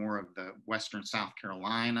 which was more of the Western South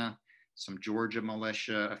Carolina, some Georgia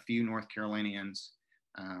militia, a few North Carolinians.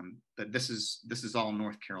 But this is all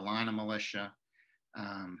North Carolina militia.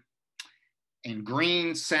 And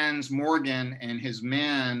Greene sends Morgan and his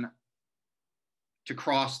men to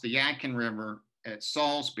cross the Yadkin River at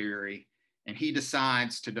Salisbury, and he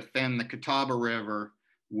decides to defend the Catawba River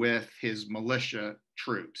with his militia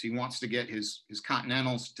troops. He wants to get his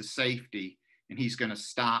Continentals to safety, and he's going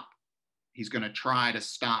to try to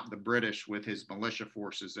stop the British with his militia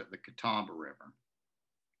forces at the Catawba River.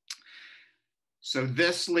 So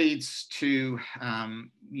this leads to,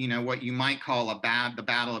 you know, what you might call the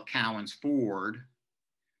Battle of Cowan's Ford,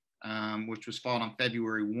 which was fought on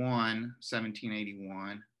February 1,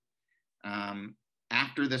 1781.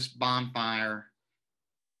 After this bonfire,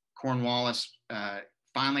 Cornwallis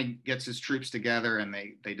finally gets his troops together, and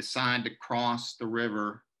they decide to cross the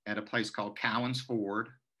river at a place called Cowan's Ford,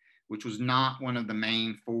 which was not one of the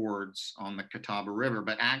main fords on the Catawba River,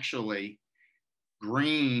 but actually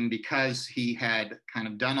Greene, because he had kind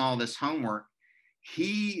of done all this homework,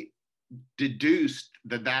 he deduced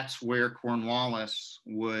that that's where Cornwallis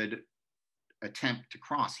would attempt to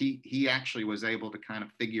cross. He actually was able to kind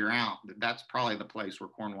of figure out that that's probably the place where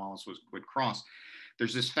Cornwallis would cross.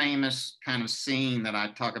 There's this famous kind of scene that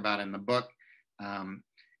I talk about in the book.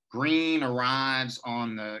 Greene arrives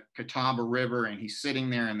on the Catawba River, and he's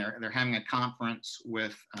sitting there, and they're having a conference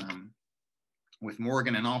with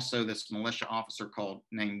Morgan, and also this militia officer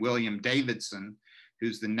named William Davidson,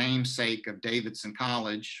 who's the namesake of Davidson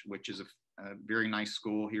College, which is a very nice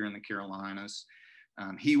school here in the Carolinas.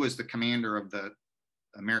 He was the commander of the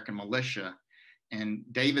American militia, and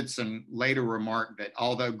Davidson later remarked that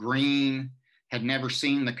although Greene had never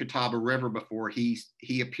seen the Catawba River before, he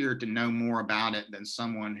appeared to know more about it than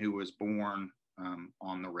someone who was born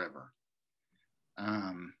on the river.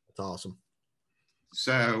 That's awesome.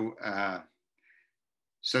 So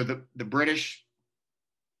the British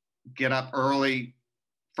get up early,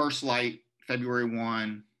 first light, February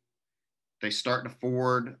 1. They start to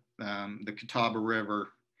ford the Catawba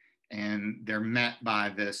River, and they're met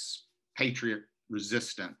by this Patriot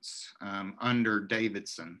resistance under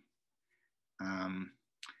Davidson.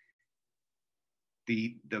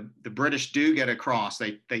 The British do get across.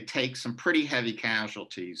 They take some pretty heavy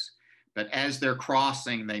casualties, but as they're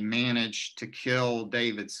crossing, they manage to kill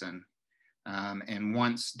Davidson. And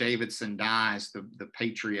once Davidson dies, the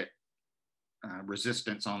Patriot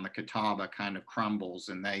resistance on the Catawba kind of crumbles,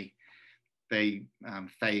 and they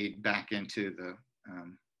fade back into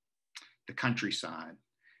the countryside.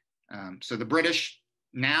 So the British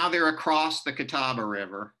now they're across the Catawba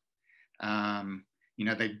River.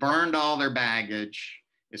 They burned all their baggage.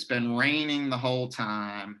 It's been raining the whole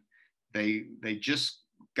time. They just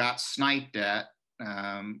got sniped at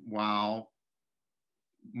while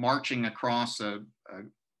marching across a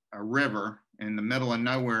river in the middle of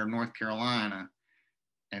nowhere, North Carolina,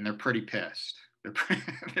 and they're pretty pissed.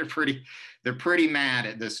 They're pretty mad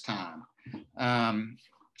at this time.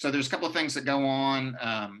 So there's a couple of things that go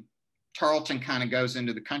on. Tarleton kind of goes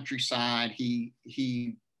into the countryside. He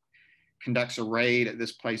conducts a raid at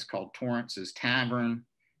this place called Torrance's Tavern.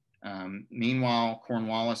 Meanwhile,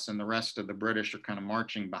 Cornwallis and the rest of the British are kind of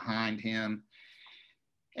marching behind him.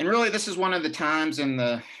 And really, this is one of the times in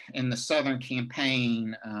the Southern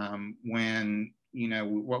campaign when,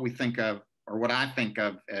 what we think of, or what I think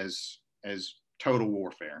of as total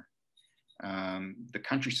warfare. The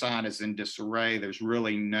countryside is in disarray. There's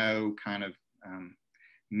really no kind of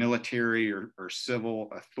military or civil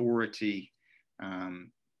authority.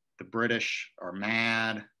 The British are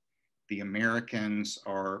mad. The Americans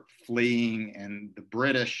are fleeing, and the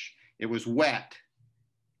British, it was wet.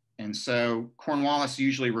 And so Cornwallis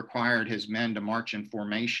usually required his men to march in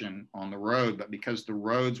formation on the road, but because the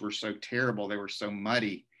roads were so terrible, they were so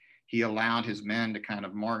muddy, he allowed his men to kind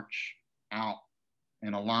of march out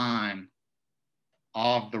in a line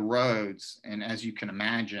off the roads. And as you can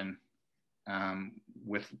imagine,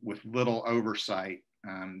 with little oversight,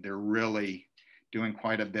 they're really doing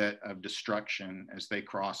quite a bit of destruction as they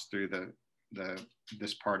cross through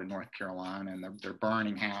this part of North Carolina, and they're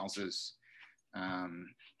burning houses.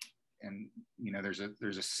 And there's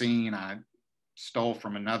a scene I stole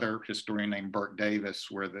from another historian named Burke Davis,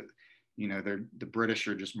 where the British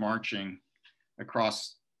are just marching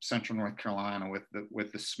across central North Carolina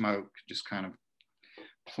with the smoke just kind of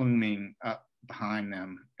pluming up behind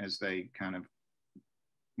them as they kind of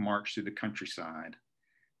march through the countryside.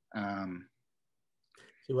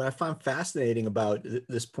 See, what I find fascinating about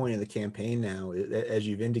this point in the campaign now, as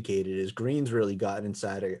you've indicated, is Greene's really gotten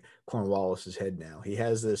inside of Cornwallis's head now. He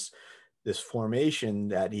has this formation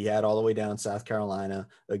that he had all the way down South Carolina.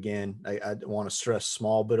 Again, I want to stress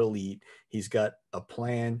small but elite. He's got a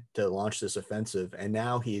plan to launch this offensive, and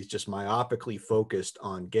now he's just myopically focused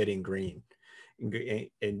on getting Greene.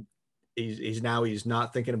 And he's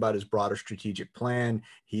not thinking about his broader strategic plan.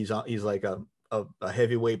 He's like a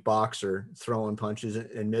heavyweight boxer throwing punches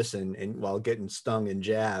and missing, and while getting stung and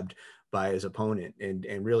jabbed by his opponent,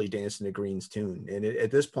 and really dancing to Greene's tune. And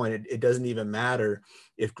at this point, it doesn't even matter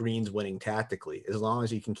if Greene's winning tactically, as long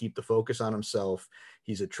as he can keep the focus on himself.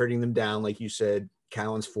 He's attriting them down, like you said,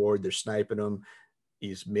 Cowan's Ford, they're sniping him.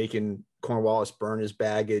 He's making Cornwallis burn his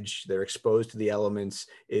baggage. They're exposed to the elements.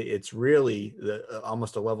 It's really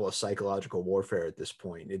almost a level of psychological warfare at this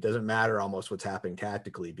point. It doesn't matter almost what's happening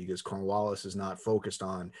tactically, because Cornwallis is not focused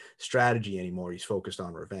on strategy anymore. He's focused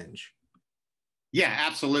on revenge. Yeah,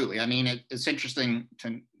 absolutely. I mean, it's interesting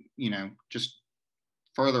to, just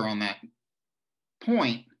further on that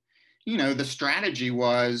point, the strategy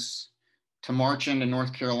was to march into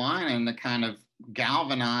North Carolina and to kind of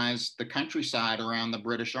galvanize the countryside around the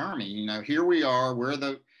British Army. Here we are, we're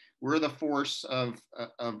the force of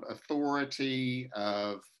authority,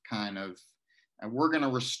 of kind of, we're going to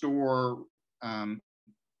restore, the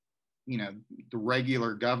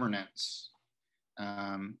regular governance.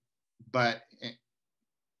 But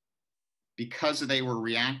because they were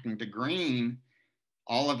reacting to Greene,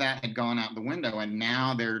 all of that had gone out the window, and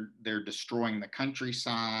now they're destroying the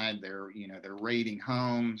countryside. They're raiding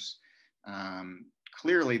homes.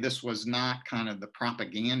 Clearly, this was not kind of the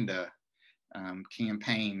propaganda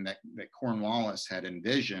campaign that Cornwallis had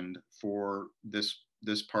envisioned for this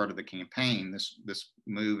part of the campaign. This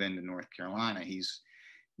move into North Carolina, he's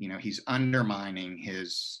undermining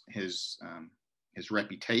his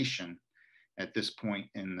reputation at this point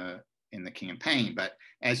in the campaign. But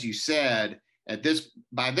as you said,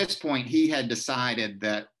 by this point, he had decided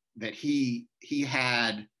that he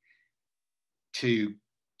had to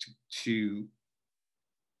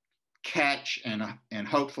catch and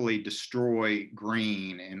hopefully destroy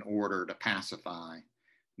Greene in order to pacify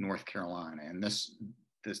North Carolina. And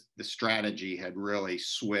the strategy had really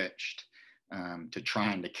switched to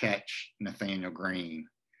trying to catch Nathaneal Greene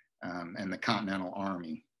and the Continental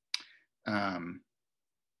Army.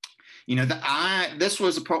 This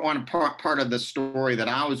was part of the story that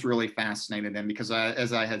I was really fascinated in, because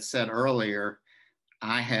as I had said earlier,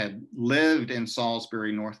 I had lived in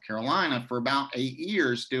Salisbury, North Carolina for about 8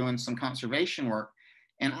 years doing some conservation work.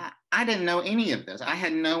 And I didn't know any of this. I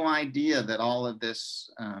had no idea that all of this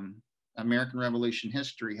American Revolution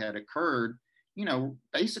history had occurred,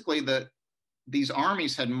 basically the these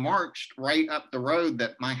armies had marched right up the road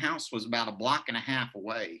that my house was about a block and a half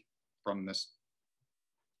away from this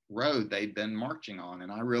road they'd been marching on.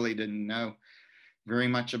 And I really didn't know very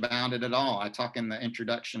much about it at all. I talk in the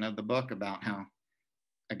introduction of the book about how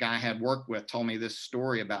a guy I had worked with told me this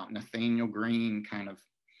story about Nathaneal Greene kind of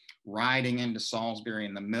riding into Salisbury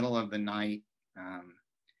in the middle of the night.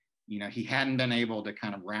 You know, he hadn't been able to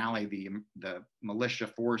kind of rally the militia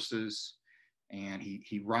forces, and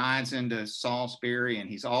he rides into Salisbury, and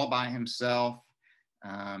he's all by himself.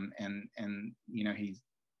 And you know,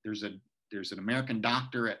 there's an American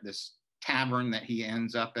doctor at this tavern that he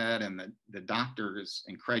ends up at, and the doctor is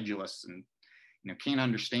incredulous and, you know, can't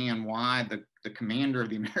understand why the commander of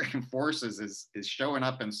the American forces is showing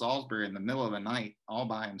up in Salisbury in the middle of the night all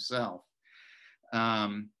by himself.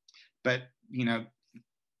 But you know,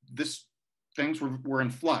 things were in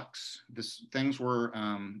flux. Things were,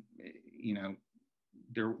 you know,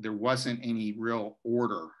 there wasn't any real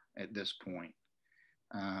order at this point.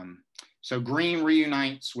 So Greene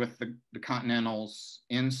reunites with the Continentals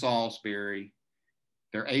in Salisbury.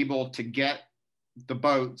 They're able to get the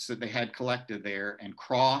boats that they had collected there and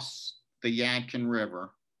cross the Yadkin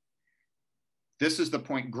River. This is the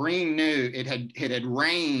point. Greene knew it had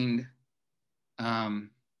rained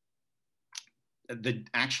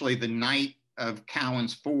actually the night of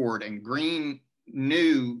Cowan's Ford, and Greene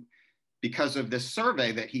knew, because of this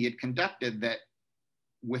survey that he had conducted, that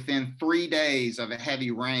within 3 days of a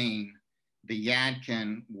heavy rain, the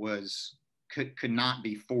Yadkin could not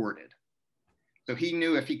be forded. So he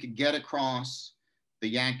knew if he could get across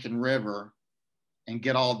the Yadkin River and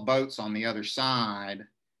get all the boats on the other side,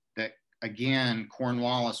 that again,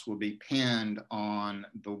 Cornwallis would be pinned on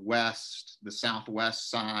the southwest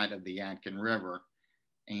side of the Yadkin River,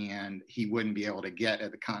 and he wouldn't be able to get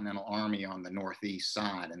at the Continental Army on the northeast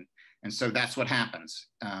side. And so that's what happens.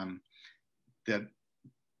 The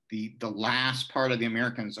last part of the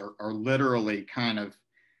Americans are literally kind of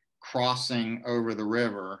crossing over the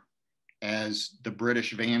river as the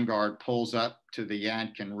British vanguard pulls up to the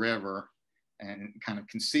Yadkin River, and kind of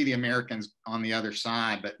can see the Americans on the other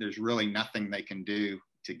side, but there's really nothing they can do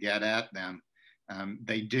to get at them.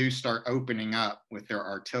 They do start opening up with their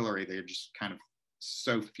artillery. They're just kind of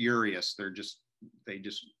so furious. They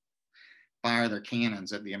just fire their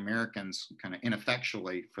cannons at the Americans kind of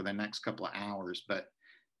ineffectually for the next couple of hours. But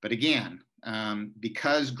again,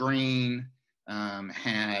 because Greene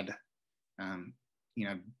had, you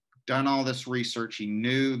know, done all this research, he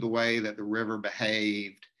knew the way that the river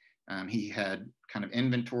behaved. He had kind of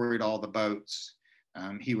inventoried all the boats.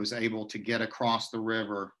 He was able to get across the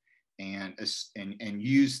river and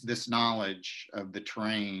use this knowledge of the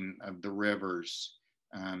terrain of the rivers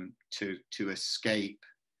to escape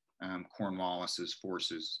Cornwallis's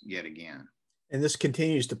forces yet again. And this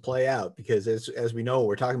continues to play out because, as we know,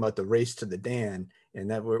 we're talking about the race to the Dan, and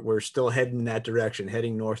that we're still heading in that direction,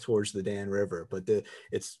 heading north towards the Dan River. But the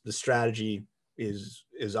strategy is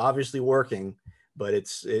obviously working, but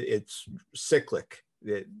it's cyclic.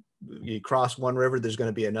 You cross one river, there's going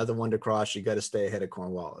to be another one to cross. You got to stay ahead of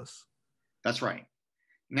Cornwallis. That's right.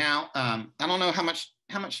 Now, I don't know how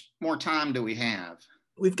much more time do we have?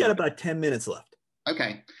 We've got about 10 minutes left.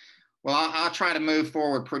 Okay. Well, I'll try to move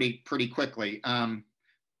forward pretty quickly.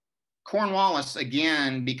 Cornwallis,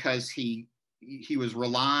 again, because he was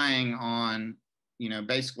relying on, you know,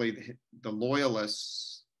 basically the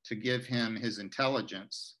loyalists to give him his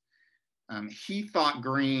intelligence. He thought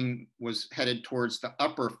Greene was headed towards the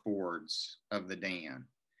upper fords of the Dan.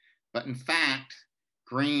 But in fact,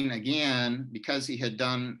 Greene, again, because he had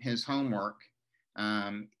done his homework,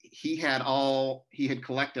 he had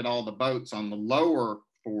collected all the boats on the lower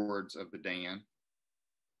fords of the Dan,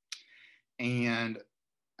 and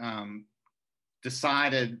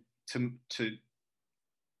decided to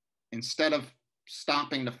instead of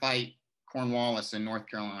stopping to fight Cornwallis in North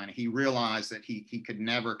Carolina, he realized that he could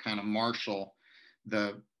never kind of marshal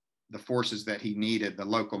the forces that he needed, the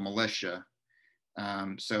local militia.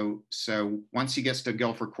 So once he gets to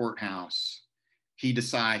Guilford Courthouse, he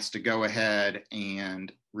decides to go ahead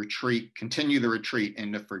and continue the retreat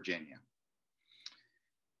into Virginia.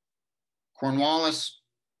 Cornwallis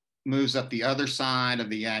moves up the other side of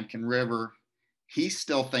the Yadkin River. He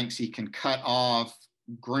still thinks he can cut off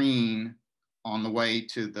Greene on the way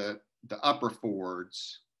to the upper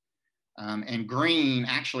fords. And Greene,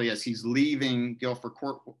 actually, as he's leaving Guilford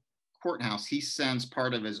Courthouse, he sends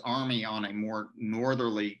part of his army on a more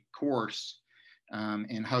northerly course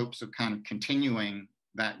in hopes of kind of continuing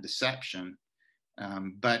that deception.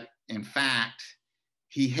 But in fact,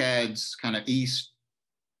 he heads kind of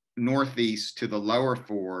northeast to the lower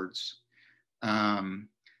fords.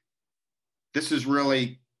 this is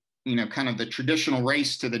really, kind of the traditional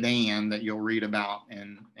race to the Dan that you'll read about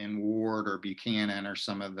in Ward or Buchanan or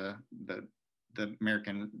some of the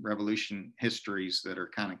American Revolution histories that are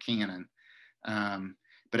kind of canon.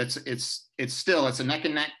 But it's still a neck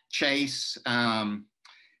and neck chase.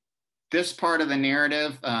 This part of the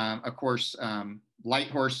narrative, of course,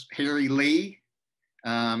 Light Horse Harry Lee,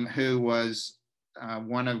 who was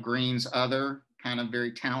one of Greene's other kind of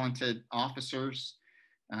very talented officers,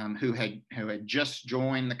 who had just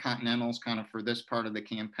joined the Continentals kind of for this part of the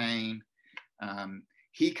campaign.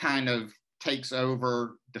 He kind of takes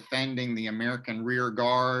over defending the American rear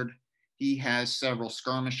guard. He has several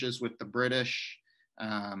skirmishes with the British.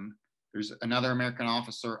 There's another American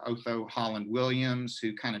officer, Otho Holland Williams,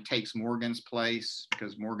 who kind of takes Morgan's place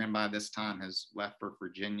because Morgan by this time has left for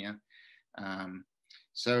Virginia.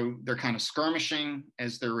 So they're kind of skirmishing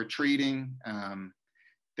as they're retreating.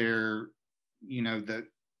 The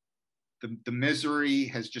misery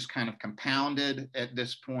has just kind of compounded at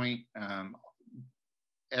this point.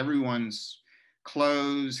 Everyone's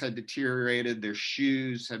clothes had deteriorated. Their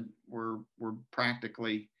shoes were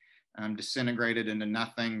practically disintegrated into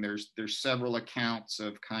nothing. There's several accounts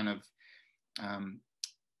of kind of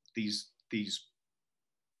these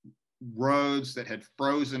roads that had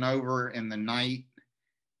frozen over in the night,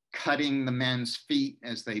 cutting the men's feet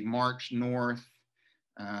as they marched north.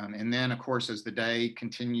 And then, of course, as the day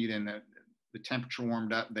continued and the temperature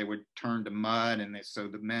warmed up, they would turn to mud. And so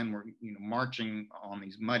the men were, marching on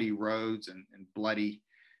these muddy roads and bloody,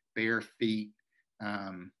 bare feet.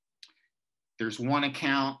 There's one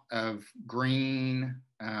account of Greene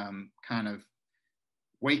kind of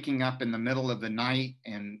waking up in the middle of the night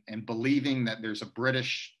and believing that there's a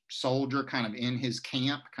British soldier kind of in his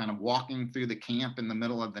camp, kind of walking through the camp in the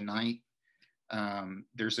middle of the night.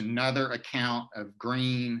 There's another account of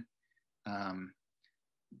Greene.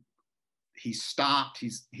 He stopped.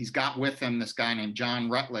 He's got with him this guy named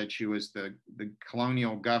John Rutledge, who was the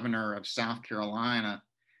colonial governor of South Carolina,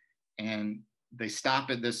 and they stop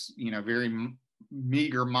at this, very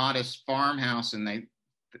meager, modest farmhouse, and the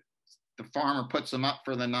farmer puts them up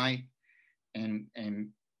for the night, and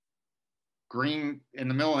Greene, in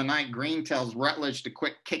the middle of the night, Greene tells Rutledge to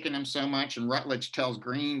quit kicking him so much, and Rutledge tells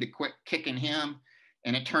Greene to quit kicking him,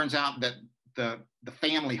 and it turns out that the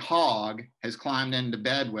family hog has climbed into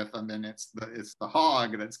bed with them, and it's the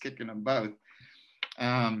hog that's kicking them both.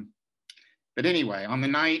 But anyway, on the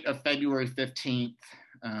night of February 15th,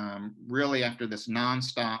 really after this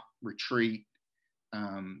nonstop retreat,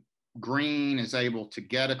 Greene is able to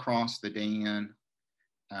get across the Dan.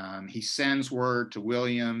 He sends word to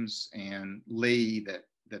Williams and Lee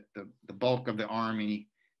that the bulk of the army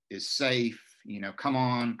is safe.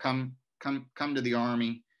 Come to the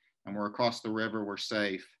army, and we're across the river. We're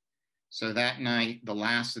safe. So that night, the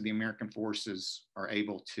last of the American forces are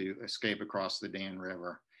able to escape across the Dan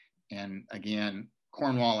River. And again,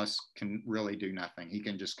 Cornwallis can really do nothing. He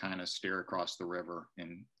can just kind of stare across the river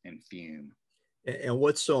and fume. And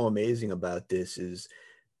what's so amazing about this is,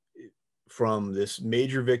 from this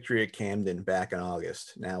major victory at Camden back in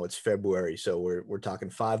August, now it's February, so we're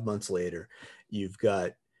talking 5 months later, you've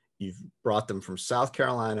brought them from South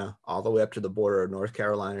Carolina all the way up to the border of North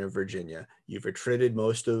Carolina and Virginia. You've retreated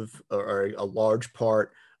most of, or a large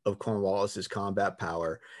part of, Cornwallis's combat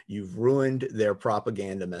power. You've ruined their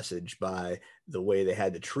propaganda message by the way they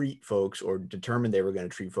had to treat folks, or determined they were going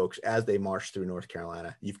to treat folks, as they marched through North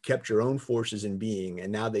Carolina. You've kept your own forces in being,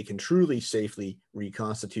 and now they can truly safely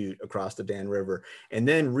reconstitute across the Dan River and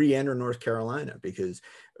then re-enter North Carolina, because,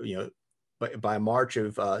 by March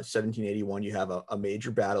of 1781, you have a major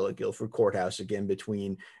battle at Guilford Courthouse, again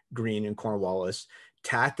between Greene and Cornwallis.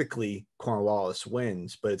 Tactically, Cornwallis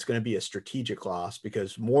wins, but it's going to be a strategic loss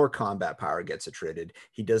because more combat power gets attrited.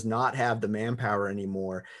 He does not have the manpower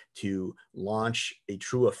anymore to launch a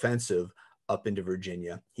true offensive up into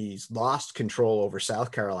Virginia. He's lost control over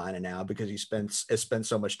South Carolina now because he has spent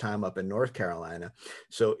so much time up in North Carolina.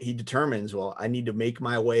 So he determines, well, I need to make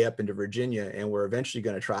my way up into Virginia, and we're eventually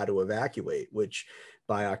going to try to evacuate, which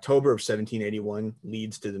by October of 1781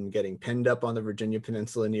 leads to them getting penned up on the Virginia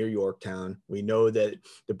Peninsula near Yorktown. We know that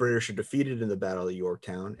the British are defeated in the Battle of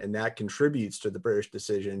Yorktown, and that contributes to the British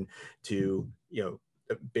decision to,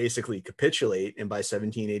 basically capitulate. And by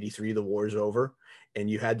 1783, the war's over. And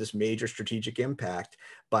you had this major strategic impact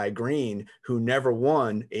by Greene, who never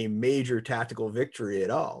won a major tactical victory at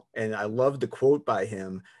all. And I love the quote by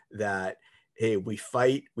him that, hey, we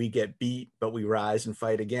fight, we get beat, but we rise and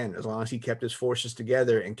fight again. As long as he kept his forces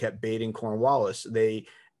together and kept baiting Cornwallis, they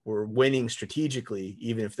were winning strategically,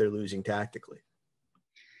 even if they're losing tactically.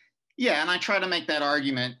 Yeah, and I try to make that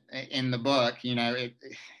argument in the book.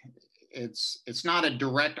 it's not a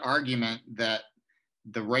direct argument that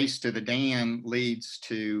the race to the Dan leads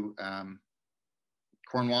to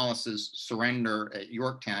Cornwallis's surrender at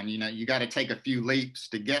Yorktown. You know, you got to take a few leaps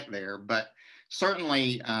to get there, but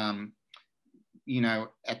certainly, you know,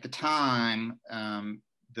 at the time,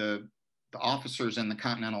 the officers in the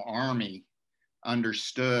Continental Army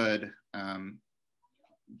understood,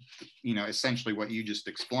 you know, essentially what you just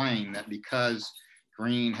explained, that because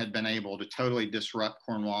Greene had been able to totally disrupt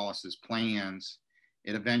Cornwallis's plans,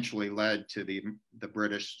 it eventually led to the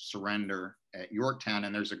British surrender at Yorktown.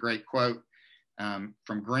 And there's a great quote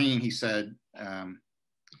from Greene. He said,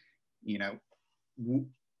 you know,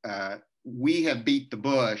 we have beat the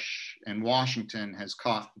bush and Washington has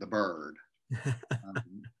caught the bird.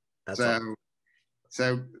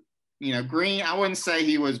 So, you know, Greene, I wouldn't say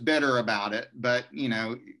he was bitter about it, but, you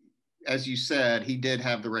know, as you said, he did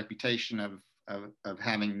have the reputation of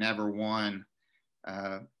having never won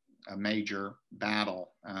a major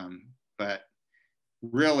battle. But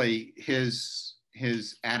really his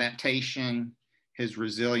adaptation, his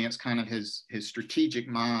resilience, kind of his strategic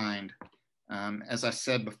mind, as I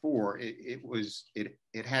said before,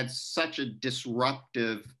 it had such a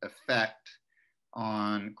disruptive effect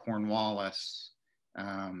on Cornwallis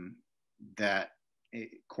that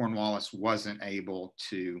Cornwallis wasn't able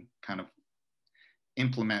to kind of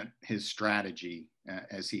implement his strategy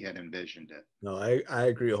as he had envisioned it. No, I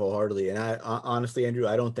agree wholeheartedly. And I honestly, Andrew,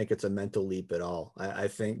 I don't think it's a mental leap at all. I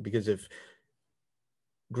think because if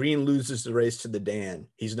Greene loses the race to the Dan,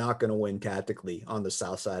 he's not going to win tactically on the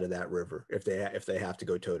south side of that river if they have to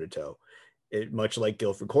go toe to toe. It, much like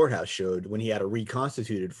Guilford Courthouse showed when he had a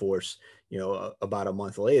reconstituted force, you know, about a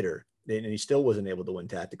month later, and he still wasn't able to win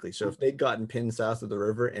tactically. So if they'd gotten pinned south of the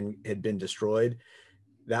river and had been destroyed,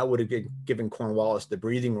 that would have given Cornwallis the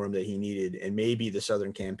breathing room that he needed, and maybe the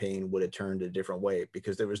Southern campaign would have turned a different way,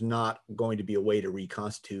 because there was not going to be a way to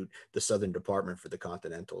reconstitute the Southern Department for the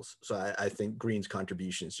Continentals. So I think Greene's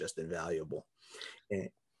contribution is just invaluable. And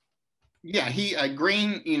yeah,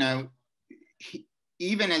 Greene, you know,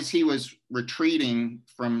 even as he was retreating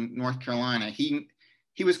from North Carolina, he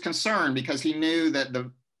was concerned because he knew that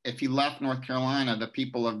if he left North Carolina, the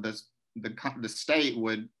people of the state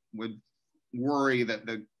would worry that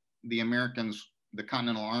the Americans, the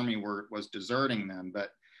Continental Army, was deserting them.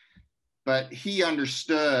 But he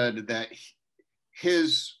understood that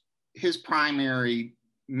his primary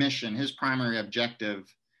mission, his primary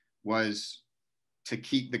objective, was to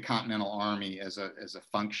keep the Continental Army as a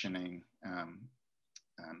functioning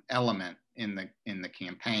element in the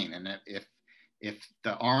campaign. And if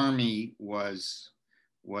the army was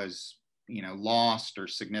you know, lost or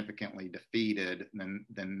significantly defeated, then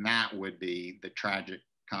that would be the tragic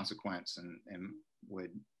consequence and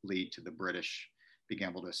would lead to the British being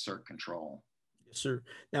able to assert control. Yes, sir.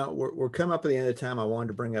 Now we're coming up at the end of the time. I wanted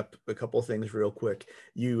to bring up a couple of things real quick.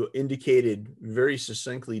 You indicated very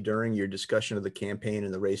succinctly during your discussion of the campaign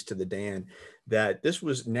and the race to the Dan that this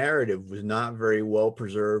narrative was not very well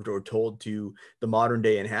preserved or told to the modern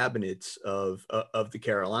day inhabitants of the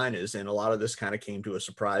Carolinas, and a lot of this kind of came to a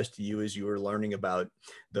surprise to you as you were learning about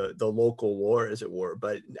the local war, as it were.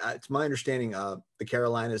 But it's my understanding the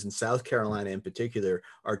Carolinas and South Carolina in particular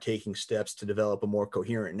are taking steps to develop a more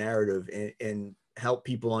coherent narrative and help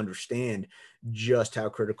people understand just how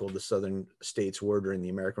critical the Southern states were during the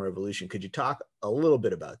American Revolution. Could you talk a little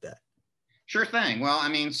bit about that? Sure thing. Well, I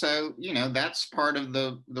mean, so, you know, that's part of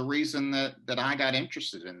the reason that I got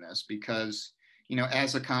interested in this, because, you know,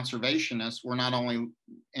 as a conservationist, we're not only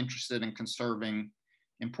interested in conserving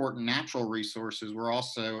important natural resources, we're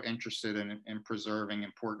also interested in preserving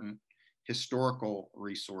important historical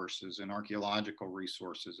resources and archaeological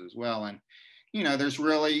resources as well. And, you know, there's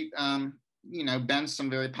really, you know, been some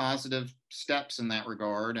very positive steps in that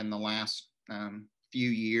regard in the last few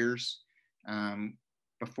years.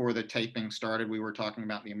 Before the taping started, we were talking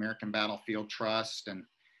about the American Battlefield Trust, and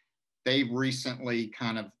they've recently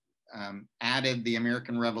kind of added the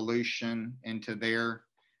American Revolution into their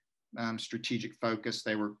strategic focus.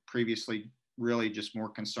 They were previously really just more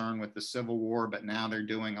concerned with the Civil War, but now they're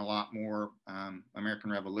doing a lot more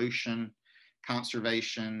American Revolution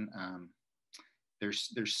conservation.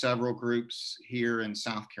 There's several groups here in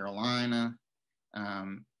South Carolina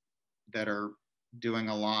that are doing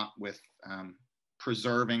a lot with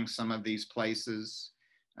preserving some of these places,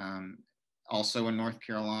 also in North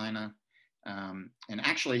Carolina. And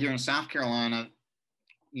actually here in South Carolina,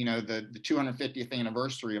 you know, the 250th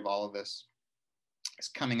anniversary of all of this is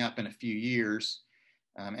coming up in a few years.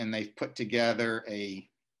 And they've put together a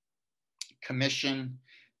commission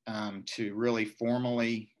to really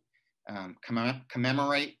formally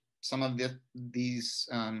commemorate some of these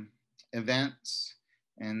events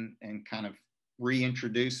and kind of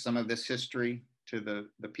reintroduce some of this history to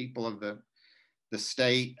the people of the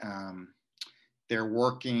state. They're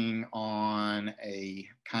working on a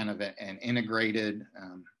kind of an integrated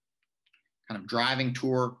kind of driving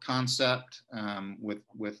tour concept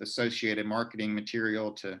with associated marketing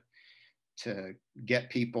material to get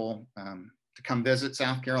people to come visit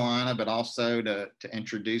South Carolina, but also to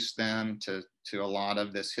introduce them to a lot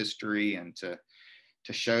of this history and to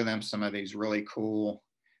show them some of these really cool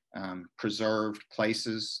preserved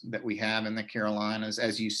places that we have in the Carolinas.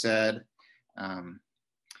 As you said,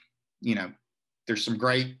 you know, there's some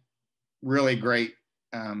really great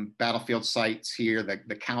battlefield sites here.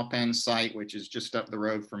 The Cowpen site, which is just up the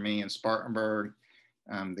road from me in Spartanburg,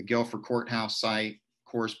 the Guilford Courthouse site.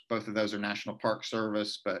 Of course, both of those are National Park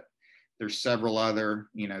Service, but there's several other,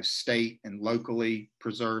 you know, state and locally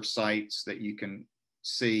preserved sites that you can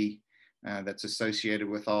see that's associated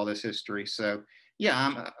with all this history. So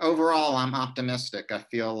yeah, overall, I'm optimistic. I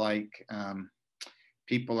feel like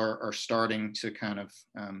people are starting to kind of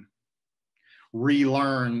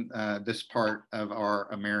relearn this part of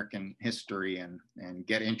our American history and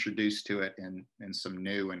get introduced to it in some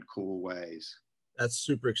new and cool ways. That's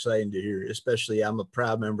super exciting to hear, especially I'm a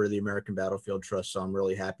proud member of the American Battlefield Trust, so I'm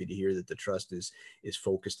really happy to hear that the trust is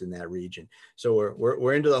focused in that region. So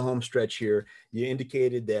we're into the home stretch here. You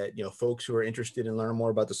indicated that, you know, folks who are interested in learning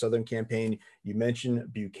more about the Southern campaign, you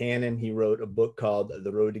mentioned Buchanan. He wrote a book called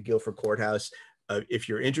The Road to Guilford Courthouse. If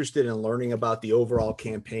you're interested in learning about the overall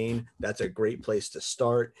campaign, that's a great place to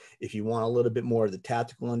start. If you want a little bit more of the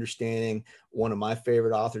tactical understanding, one of my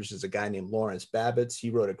favorite authors is a guy named Lawrence Babbitts. He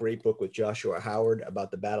wrote a great book with Joshua Howard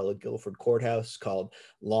about the Battle of Guilford Courthouse called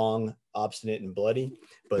Long, Obstinate, and Bloody.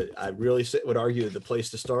 But I really would argue that the place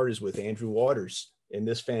to start is with Andrew Waters in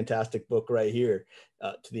this fantastic book right here,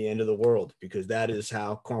 To the End of the World, because that is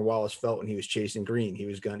how Cornwallis felt when he was chasing Greene.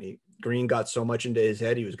 Greene got so much into his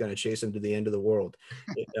head, he was going to chase him to the end of the world.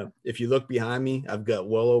 If you look behind me, I've got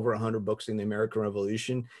well over 100 books in the American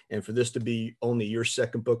Revolution. And for this to be only your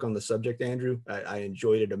second book on the subject, Andrew, I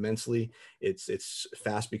enjoyed it immensely. It's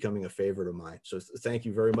fast becoming a favorite of mine. So thank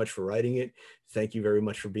you very much for writing it. Thank you very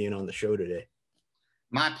much for being on the show today.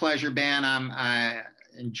 My pleasure, Ben. I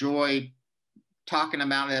enjoyed talking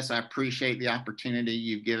about this. I appreciate the opportunity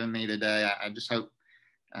you've given me today. I just hope,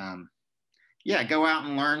 go out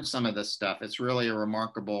and learn some of this stuff. It's really a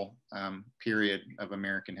remarkable period of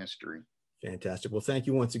American history. Fantastic. Well, thank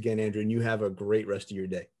you once again, Andrew, and you have a great rest of your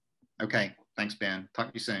day. Okay. Thanks, Ben. Talk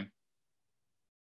to you soon.